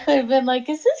I could have been like,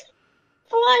 is this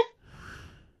fly?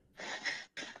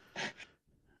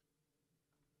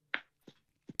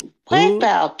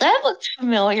 Wipeout, that looks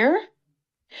familiar.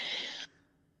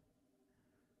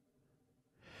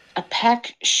 A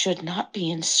pack should not be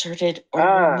inserted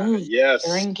or removed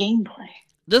during gameplay.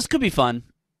 This could be fun.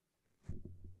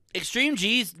 Extreme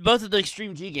G's, both of the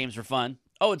Extreme G games were fun.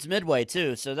 Oh, it's Midway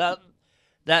too, so that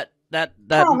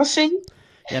promising.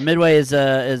 Yeah, Midway is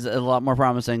a lot more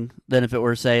promising than if it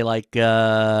were, say, like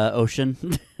Ocean.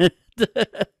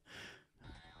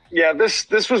 Yeah,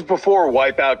 this was before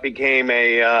Wipeout became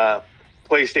a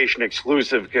PlayStation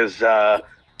exclusive, because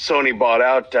Sony bought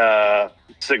out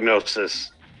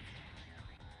Psygnosis.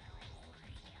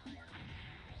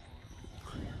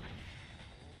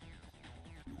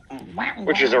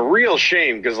 Which is a real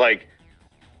shame, because, like,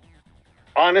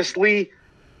 honestly,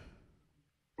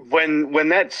 when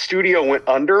that studio went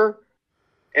under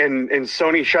and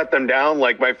Sony shut them down,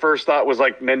 like, my first thought was,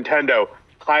 like, Nintendo,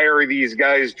 hire these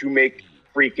guys to make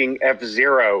freaking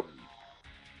F-Zero.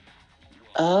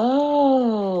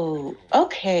 Oh,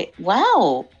 okay.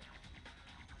 Wow.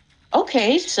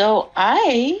 Okay, so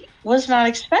I was not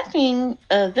expecting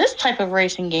this type of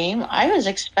racing game. I was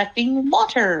expecting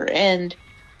water, and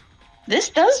this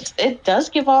does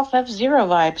give off F-Zero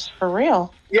vibes, for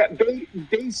real. Yeah,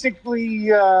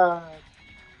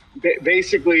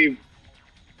 basically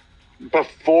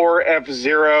before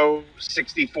F-Zero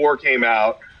 64 came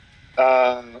out,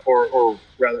 or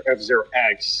rather F-Zero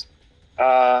X,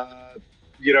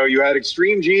 you had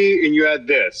Extreme G and you had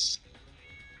this.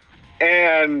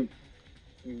 And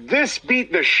this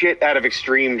beat the shit out of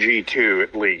Extreme G2,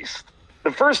 at least.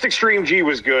 The first Extreme G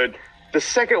was good. The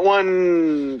second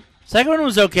one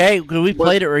was okay, because we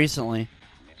played it recently.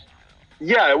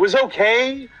 Yeah, it was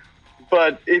okay,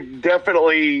 but it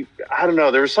definitely, I don't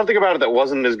know, there was something about it that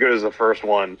wasn't as good as the first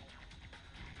one.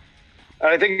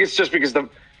 I think it's just because the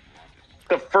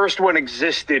first one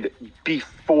existed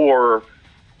before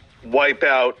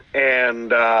Wipeout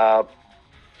and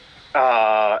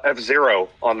F-Zero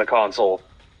on the console,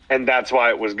 and that's why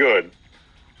it was good.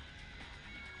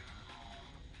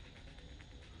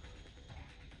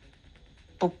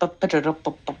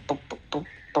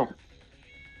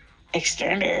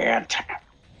 Extended.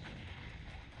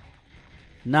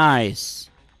 Nice.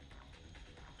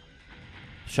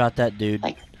 Shot that dude.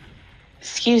 Like,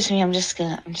 excuse me, I'm just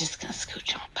gonna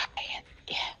scooch on by it.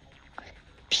 Yeah.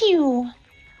 Pew.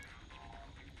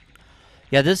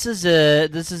 Yeah, this is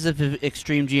if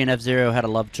Extreme G and F-Zero had a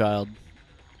love child.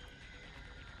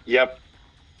 Yep.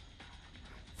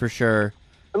 For sure.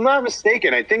 If I'm not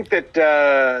mistaken, I think that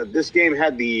this game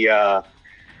had the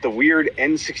weird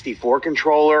N64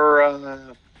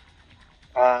 controller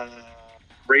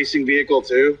racing vehicle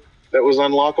too that was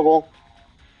unlockable.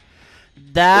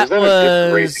 That was a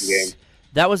different racing game?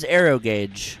 That was Aero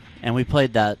Gauge, and we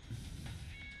played that.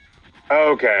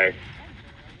 Okay.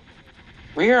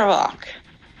 Rear lock.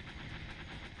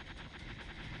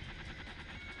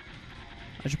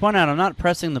 I should point out, I'm not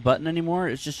pressing the button anymore.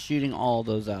 It's just shooting all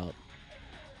those out.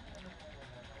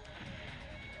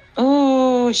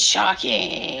 Ooh,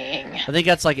 shocking. I think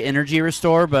that's like energy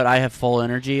restore, but I have full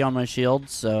energy on my shield,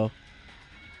 so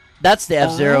that's the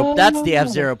F-Zero. Oh. That's the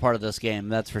F-Zero part of this game.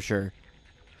 That's for sure.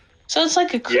 So it's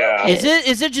like a crew Yeah. pit.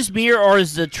 Is it just me, or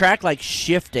is the track like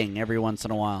shifting every once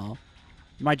in a while?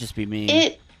 It might just be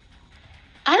me.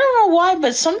 I don't know why,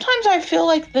 but sometimes I feel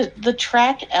like the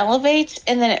track elevates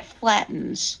and then it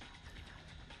flattens.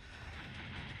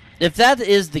 If that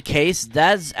is the case,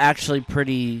 that's actually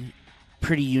pretty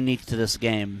unique to this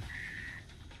game.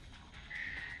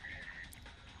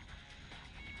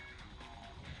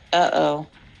 Uh-oh.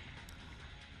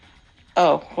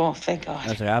 Oh, well, thank God. I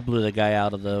was like, I blew the guy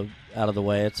out of the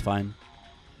way. It's fine.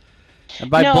 And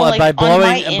by No, by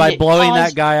blowing on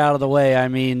that guy out of the way, I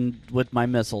mean with my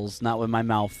missiles, not with my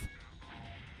mouth.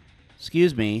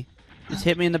 Excuse me. Just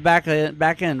hit me in the back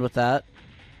end with that.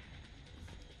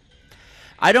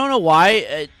 I don't know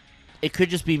why. It could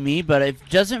just be me, but it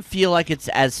doesn't feel like it's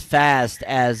as fast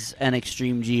as an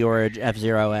Extreme G or an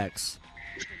F-Zero X.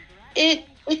 It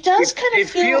does kind of It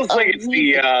feels like it's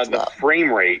the frame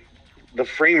rate. The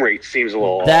frame rate seems a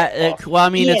little off. Well, I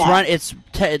mean, Yeah. it's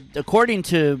according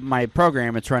to my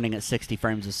program, it's running at 60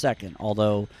 frames a second,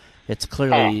 although it's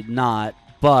clearly not.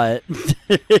 But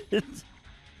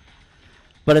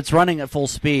but it's running at full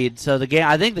speed. So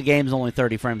I think the game's only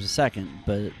 30 frames a second,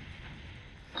 but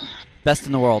best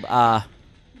in the world. Let's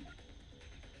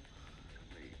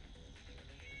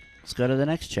go to the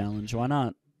next challenge. Why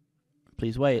not?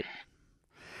 Please wait.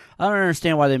 I don't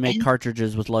understand why they make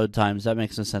cartridges with load times. That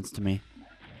makes no sense to me.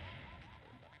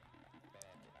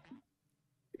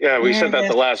 Yeah, we said that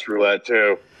the last roulette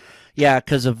too. Yeah,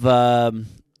 because of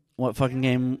what fucking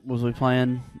game was we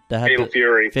playing? That had Fatal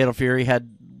Fury. Fatal Fury had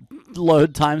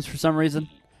load times for some reason.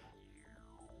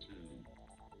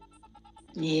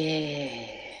 Yeah.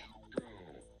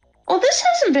 Well, this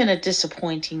hasn't been a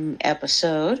disappointing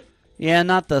episode. Yeah,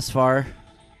 not thus far.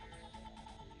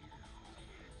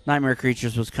 Nightmare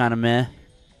Creatures was kind of meh.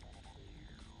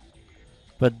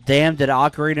 But damn, did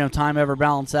Ocarina of Time ever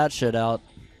balance that shit out?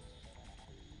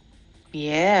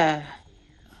 Yeah.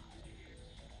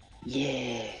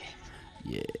 Yeah.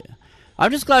 Yeah. I'm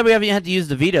just glad we haven't had to use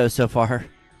the veto so far.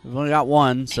 We've only got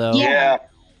one, so... Yeah.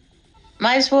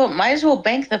 Might as well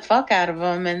bank the fuck out of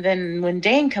him, and then when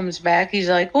Dane comes back, he's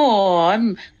like, "Oh,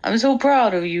 I'm so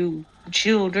proud of you,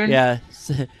 children." Yeah,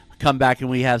 come back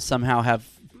and we somehow have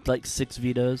like 6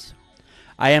 vetoes.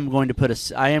 I am going to put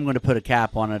a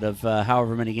cap on it of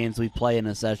however many games we play in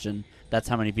a session. That's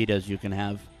how many vetoes you can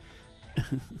have.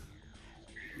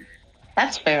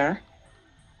 That's fair.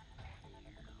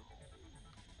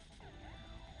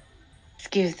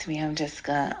 Excuse me, I'm just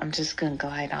gonna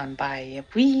glide on by you.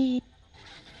 Wee.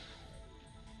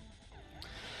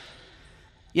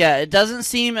 Yeah, it doesn't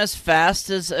seem as fast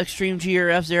as Extreme G or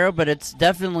F-Zero, but it's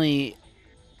definitely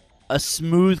a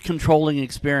smooth controlling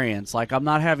experience. Like, I'm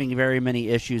not having very many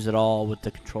issues at all with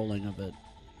the controlling of it.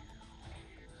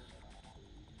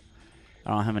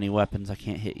 I don't have any weapons. I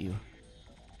can't hit you.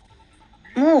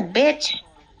 Oh, bitch.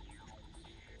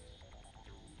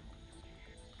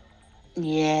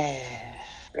 Yeah.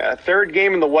 Third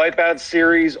game in the Wipeout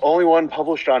series, only one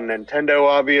published on Nintendo,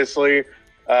 obviously.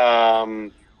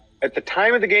 At the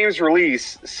time of the game's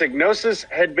release, Psygnosis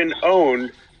had been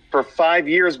owned for 5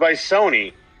 years by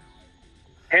Sony.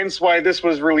 Hence why this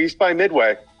was released by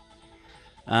Midway.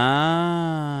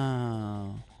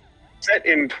 Oh. Set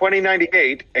in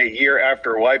 2098, a year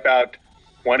after Wipeout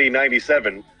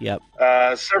 2097, Yep.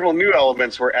 several new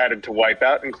elements were added to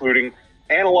Wipeout, including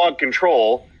analog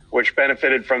control, which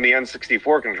benefited from the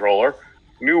N64 controller,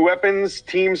 new weapons,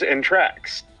 teams, and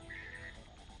tracks.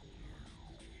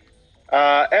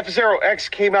 F-Zero X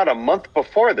came out a month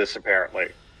before this, apparently.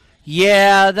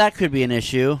 Yeah, that could be an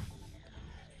issue.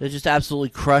 They just absolutely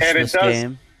crushed this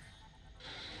game.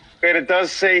 And it does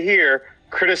say here,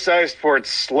 criticized for its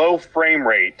slow frame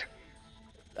rate.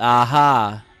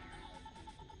 Aha.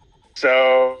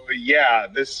 So, yeah,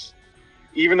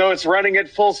 even though it's running at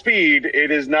full speed,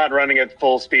 it is not running at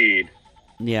full speed.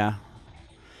 Yeah.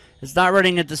 It's not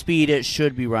running at the speed it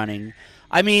should be running.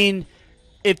 I mean,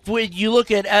 if you look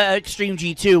at Extreme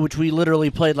G2, which we literally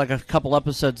played like a couple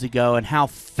episodes ago, and how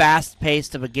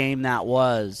fast-paced of a game that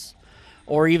was,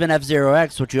 or even F-Zero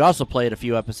X, which we also played a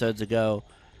few episodes ago,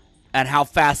 and how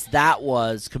fast that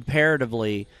was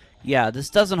comparatively, yeah, this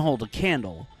doesn't hold a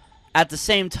candle. At the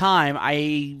same time,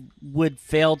 I would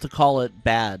fail to call it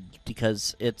bad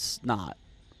because it's not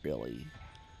really.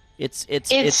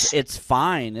 It's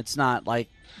fine. It's not like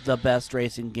the best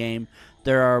racing game.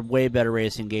 There are way better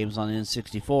racing games on the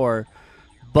N64,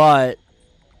 but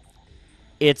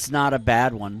it's not a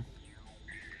bad one.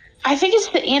 I think it's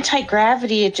the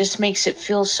anti-gravity. It just makes it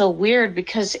feel so weird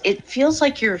because it feels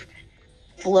like you're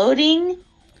floating.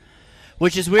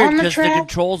 Which is weird because the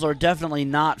controls are definitely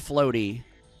not floaty.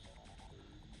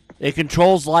 It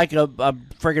controls like a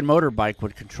friggin' motorbike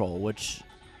would control, which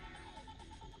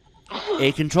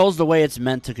it controls the way it's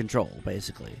meant to control,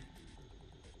 basically.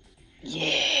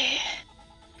 Yeah.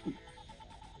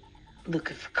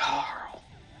 Looking for Carl.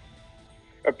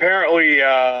 Apparently,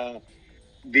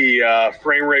 the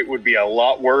frame rate would be a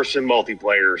lot worse in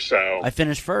multiplayer, so... I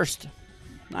finished first.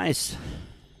 Nice.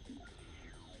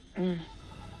 It's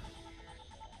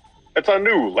a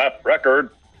new lap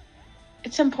record.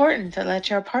 It's important to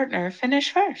let your partner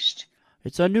finish first.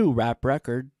 It's a new rap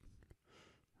record.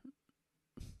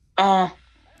 Come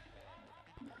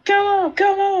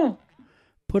on.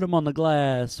 Put him on the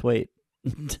glass. Wait.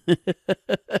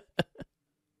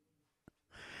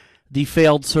 The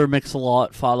failed Sir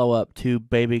Mix-a-Lot follow-up to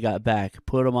Baby Got Back.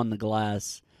 Put him on the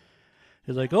glass.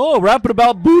 He's like, oh, rapping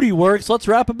about booty works. Let's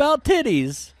rap about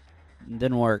titties. It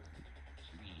didn't work.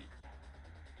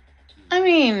 I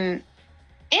mean,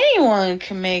 anyone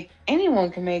can make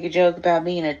a joke about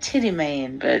being a titty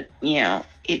man, but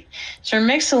Sir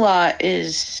Mix-a-Lot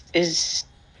is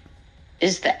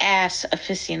the ass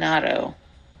aficionado.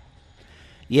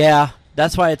 Yeah,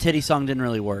 that's why a titty song didn't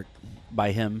really work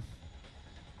by him.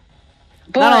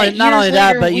 But not only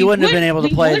that, but you wouldn't have been able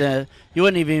to play you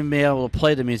wouldn't even be able to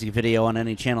play the music video on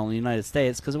any channel in the United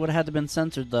States because it would have had to been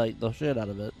censored the shit out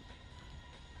of it.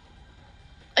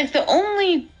 Like the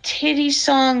only titty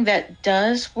song that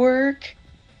does work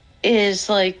is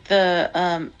like the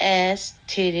ass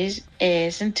titties,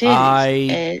 ass and titties.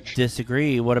 I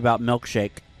disagree. What about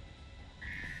Milkshake?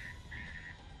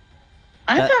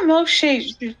 I thought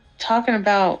Milkshake was talking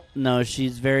about. No,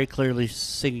 she's very clearly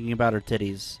singing about her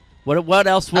titties. What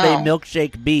else would a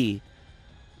milkshake be?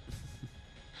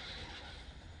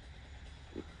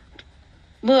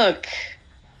 Look.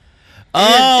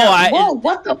 Oh,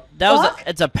 what the fuck?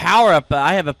 It's a power up.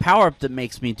 I have a power up that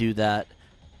makes me do that.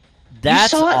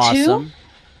 That's you saw it awesome. Too?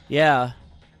 Yeah.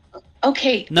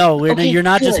 Okay. No, you're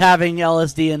not good. just having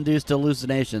LSD induced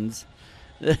hallucinations.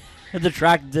 The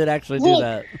track did actually do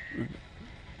that.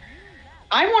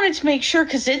 I wanted to make sure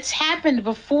because it's happened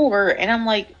before, and I'm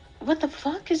like, what the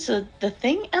fuck is the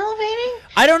thing elevating?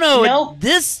 I don't know. Nope.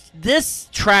 This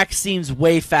track seems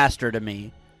way faster to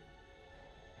me.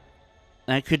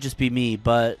 That could just be me,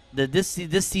 but this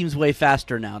seems way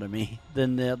faster now to me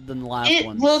than the last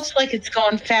one. It looks like it's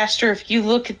going faster if you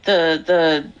look at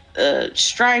the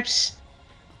stripes.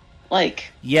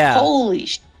 Like, yeah, holy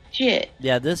shit.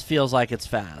 Yeah, this feels like it's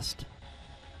fast.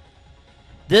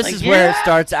 This is where it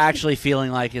starts actually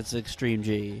feeling like it's Extreme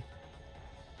G.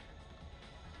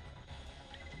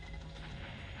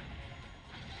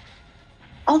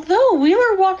 Although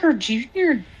Wheeler Walker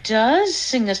Jr. does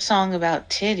sing a song about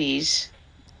titties.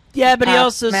 Yeah, but he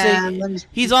also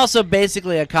he's also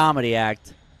basically a comedy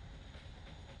act.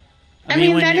 I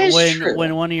mean that is true.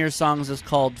 When one of your songs is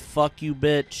called "Fuck You,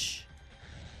 Bitch,"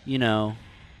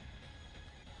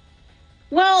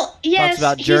 Well, yes, talks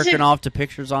about jerking off to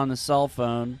pictures on the cell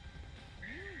phone.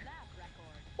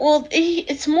 Well,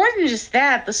 it's more than just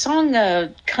that. The song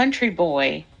 "Country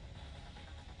Boy."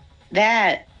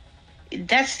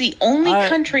 That's the only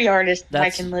country artist I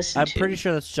can listen to. I'm pretty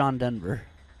sure that's John Denver.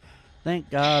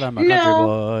 Thank God I'm a country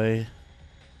boy.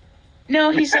 No,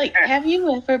 he's like, have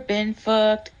you ever been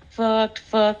fucked by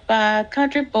a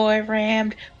country boy,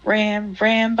 rammed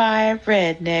by a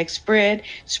redneck,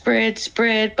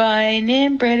 spread by an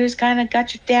inbred who's kind of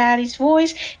got your daddy's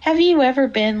voice? Have you ever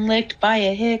been licked by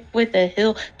a hick with a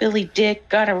hillbilly dick?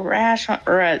 Got a rash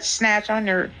or a snatch on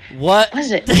your... What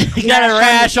is it? You got a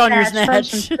rash on your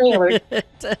snatch.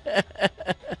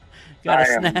 I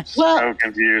am so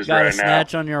confused right now. Got a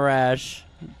snatch on your rash.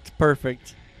 It's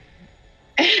perfect.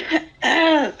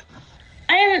 I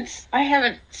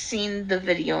haven't seen the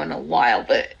video in a while,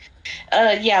 but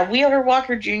Wheeler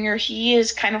Walker Jr., he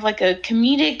is kind of like a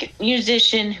comedic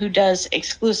musician who does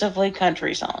exclusively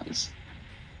country songs.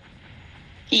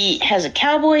 He has a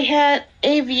cowboy hat,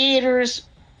 aviators,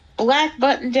 black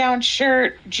button-down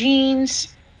shirt,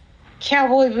 jeans,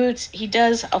 cowboy boots. He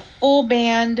does a full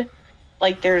band.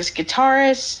 Like, there's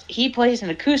guitarist. He plays an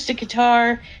acoustic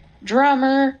guitar,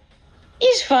 drummer.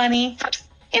 He's funny.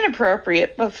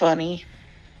 Inappropriate, but funny.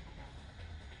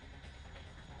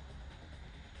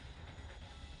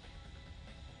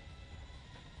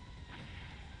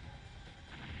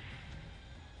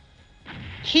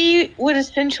 He would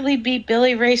essentially be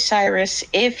Billy Ray Cyrus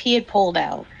if he had pulled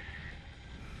out.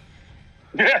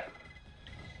 Yeah.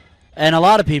 And a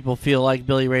lot of people feel like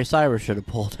Billy Ray Cyrus should have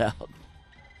pulled out.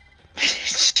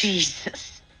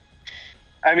 Jesus.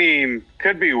 I mean,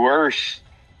 could be worse.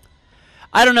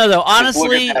 I don't know though. Just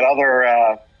look at that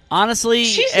other. Honestly,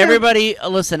 everybody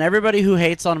who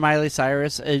hates on Miley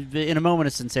Cyrus, in a moment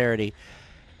of sincerity,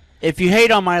 if you hate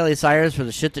on Miley Cyrus for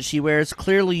the shit that she wears,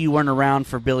 clearly you weren't around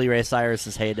for Billy Ray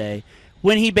Cyrus's heyday,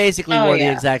 when he basically wore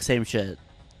the exact same shit.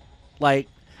 Like,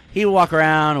 he would walk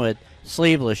around with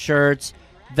sleeveless shirts,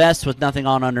 vests with nothing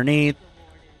on underneath.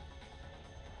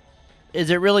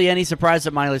 Is it really any surprise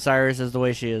that Miley Cyrus is the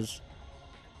way she is?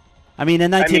 I mean,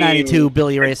 in 1992,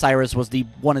 Billy Ray Cyrus was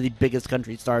one of the biggest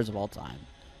country stars of all time.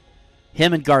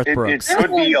 Him and Garth Brooks. It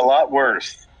could be a lot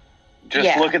worse.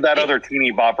 Just look at that other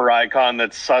teeny bopper icon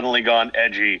that's suddenly gone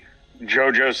edgy.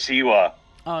 JoJo Siwa.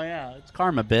 Oh yeah, it's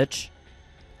karma, bitch.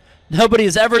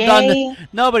 Nobody's ever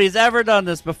done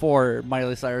this before.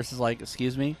 Miley Cyrus is like,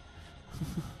 excuse me?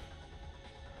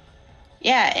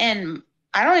 Yeah, and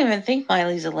I don't even think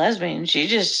Miley's a lesbian. She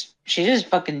just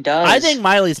fucking does. I think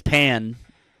Miley's pan.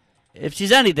 If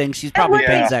she's anything, she's probably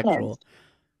pansexual.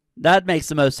 That makes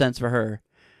the most sense for her.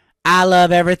 I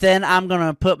love everything. I'm going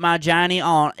to put my Johnny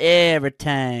on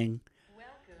everything.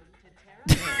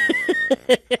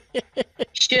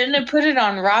 Shouldn't have put it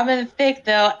on Robin Thicke,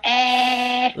 though.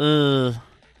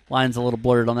 Line's a little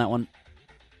blurred on that one.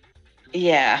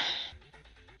 Yeah.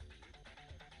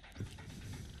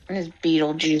 And his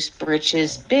Beetlejuice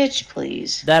britches. Bitch,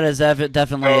 please. That is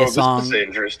definitely a song. This is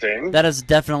interesting. That is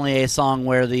definitely a song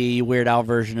where the Weird Al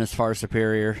version is far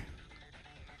superior.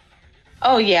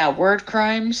 Oh, yeah. Word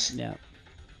Crimes. Yeah.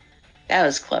 That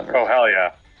was clever. Oh, hell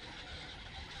yeah.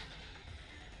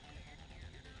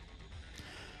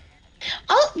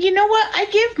 Oh, you know what? I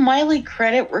give Miley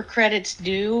credit where credit's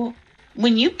due.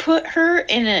 When you put her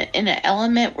in an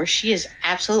element where she is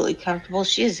absolutely comfortable,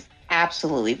 she is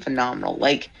absolutely phenomenal.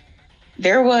 Like,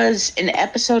 there was an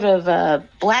episode of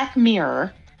Black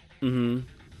Mirror, and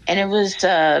it was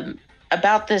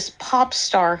about this pop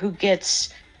star who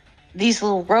gets these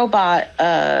little robot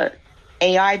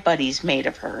AI buddies made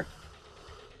of her.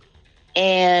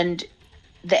 And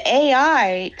the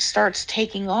AI starts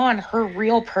taking on her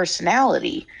real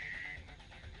personality.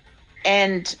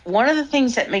 And one of the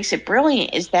things that makes it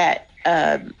brilliant is that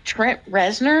Trent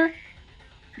Reznor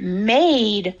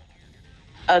made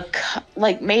a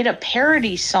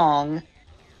parody song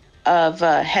of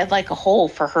Head Like a Hole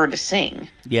for her to sing.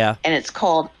 Yeah. And it's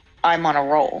called I'm on a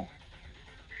Roll.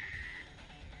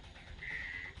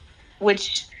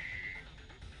 Which,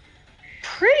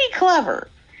 pretty clever.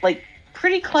 Like,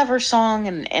 pretty clever song,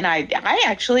 and I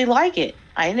actually like it.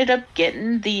 I ended up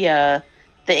getting the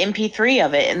MP3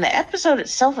 of it, and the episode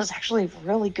itself was actually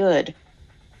really good.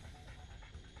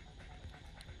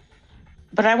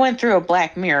 But I went through a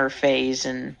Black Mirror phase,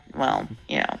 and, well,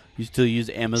 you know. You still use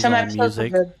Amazon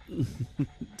Music?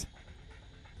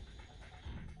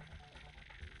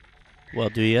 Well,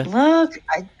 do you? Look,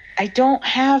 I don't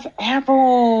have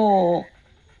Apple.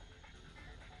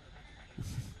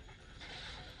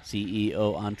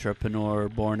 CEO entrepreneur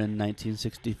born in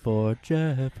 1964,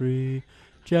 Jeffrey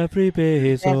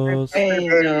Bezos.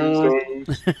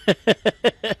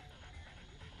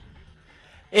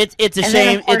 It's a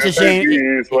shame. It's a shame.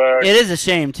 It is a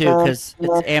shame too, because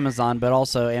it's Amazon, but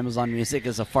also Amazon Music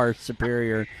is a far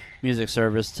superior music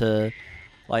service to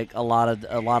like a lot of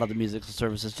the musical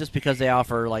services, just because they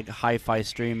offer like hi-fi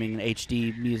streaming and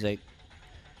HD music,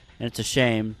 and it's a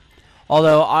shame.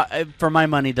 Although, for my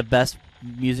money, the best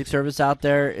music service out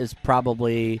there is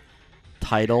probably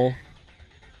Tidal.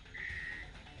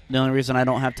 The only reason I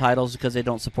don't have Tidal is because they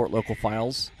don't support local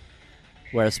files,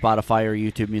 whereas Spotify or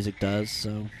YouTube Music does.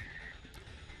 So,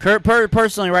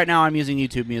 personally, right now I'm using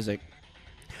YouTube Music,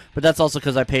 but that's also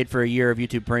because I paid for a year of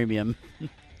YouTube Premium.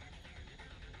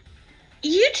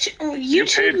 YouTube you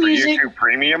paid for Music? YouTube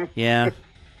Premium? Yeah.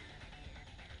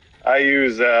 I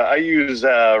use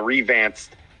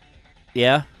Revanced.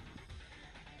 Yeah.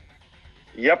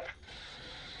 Yep.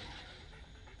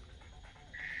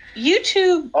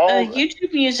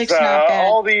 YouTube Music's not bad.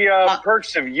 All the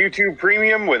perks of YouTube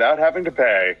Premium without having to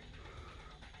pay.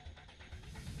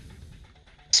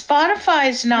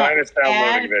 Spotify's not minus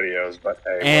downloading videos, but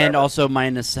hey, and whatever. also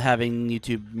minus having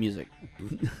YouTube Music.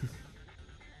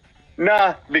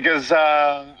 Nah, because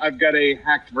I've got a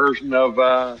hacked version of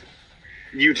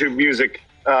YouTube Music,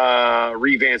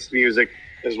 revanced music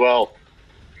as well.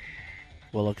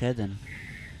 Well, okay then.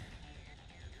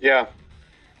 Yeah.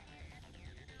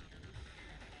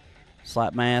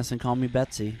 Slap my ass and call me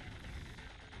Betsy.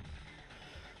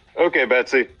 Okay,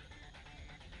 Betsy.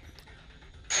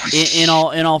 In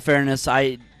all fairness,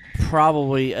 I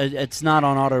probably it's not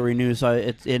on auto renew, so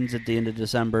it ends at the end of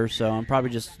December. So I'm probably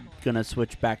just gonna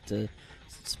switch back to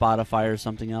Spotify or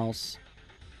something else.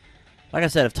 Like I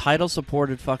said, if Tidal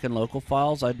supported fucking local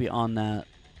files, I'd be on that.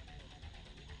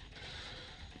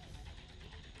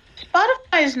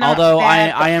 Spotify's not. Although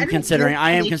bad, I am considering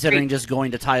really just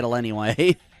going to Tidal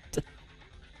anyway.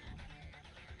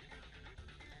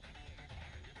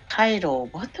 Tidal.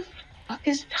 What the fuck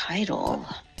is Tidal?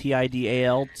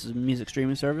 TIDAL, it's a music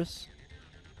streaming service.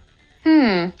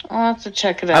 I'll have to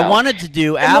check it out. I wanted to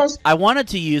do I wanted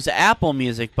to use Apple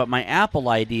Music, but my Apple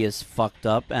ID is fucked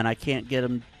up, and I can't get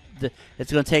them.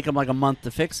 It's going to take them like a month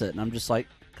to fix it, and I'm just like,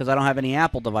 because I don't have any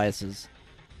Apple devices,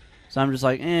 so I'm just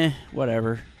like,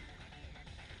 whatever.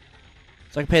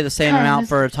 So I can pay the same amount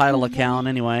for a Tidal account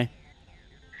anyway.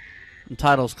 And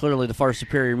Tidal's clearly the far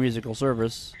superior musical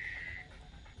service.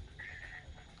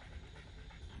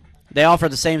 They offer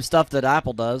the same stuff that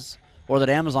Apple does, or that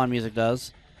Amazon Music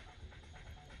does.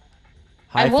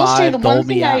 Hi-Fi,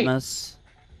 Dolby Atmos.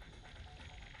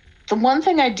 The one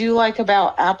thing I do like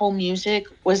about Apple Music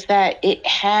was that it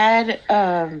had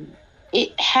the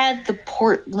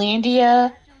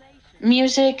Portlandia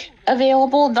music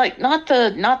available, like not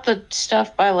the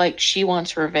stuff by like She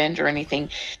Wants Revenge or anything.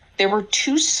 There were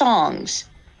 2 songs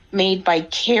made by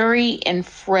Carrie and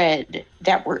Fred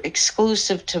that were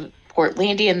exclusive to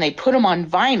Portlandia, and they put them on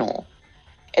vinyl.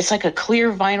 It's like a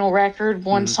clear vinyl record.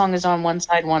 One song is on one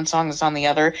side, one song is on the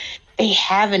other. They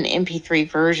have an MP3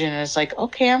 version, and it's like,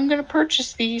 okay, I'm going to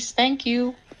purchase these. Thank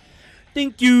you.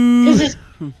 Thank you.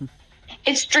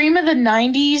 It's Dream of the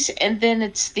 90s, and then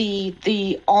it's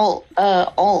the alt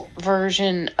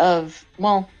version of,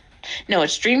 well, no,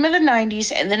 it's Dream of the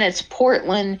 90s, and then it's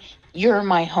Portland, You're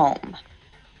My Home.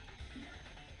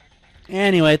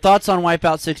 Anyway, thoughts on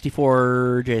Wipeout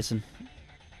 64, Jason?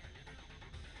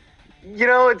 You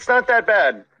know, it's not that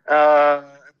bad.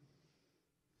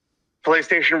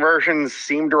 PlayStation versions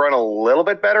seem to run a little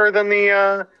bit better than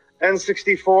the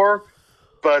N64,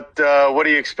 but what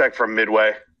do you expect from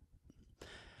Midway?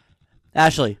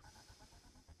 Ashley.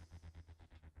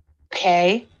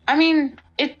 Okay. I mean,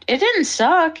 it didn't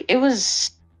suck. It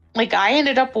was like I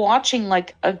ended up watching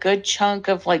like a good chunk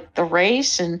of like the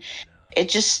race, and it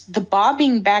just, the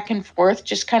bobbing back and forth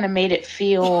just kind of made it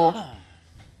feel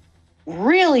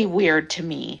really weird to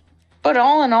me. But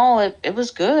all in all, it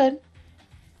was good.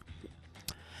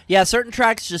 Yeah, certain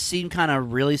tracks just seem kind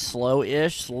of really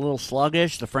slow-ish, a little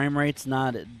sluggish. The frame rate's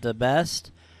not the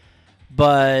best.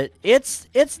 But it's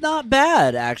not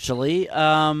bad, actually.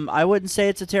 I wouldn't say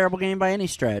it's a terrible game by any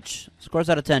stretch. Scores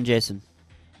out of 10, Jason.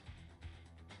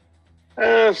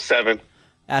 7.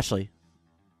 Ashley.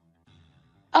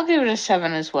 I'll give it a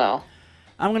 7 as well.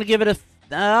 I'm gonna give it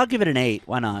I'll give it an 8.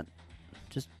 Why not?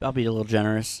 I'll be a little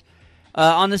generous.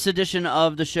 On this edition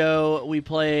of the show, we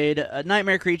played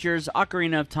Nightmare Creatures,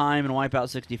 Ocarina of Time, and Wipeout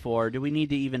 64. Do we need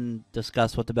to even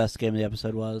discuss what the best game of the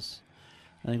episode was?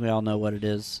 I think we all know what it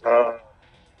is.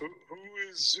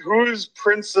 Who is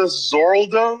Princess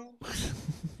Zorldo?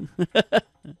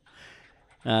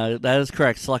 That is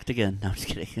correct. Select again. No, I'm just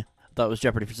kidding. I thought it was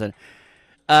Jeopardy for a second.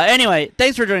 Anyway,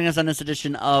 thanks for joining us on this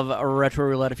edition of Retro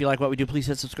Roulette. If you like what we do, please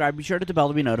hit subscribe. Be sure to hit the bell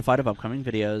to be notified of upcoming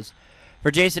videos. For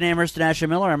Jason Amherst and Ashley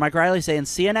Miller, I'm Mike Riley saying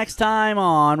see you next time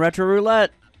on Retro Roulette.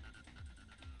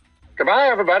 Goodbye,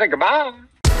 everybody. Goodbye.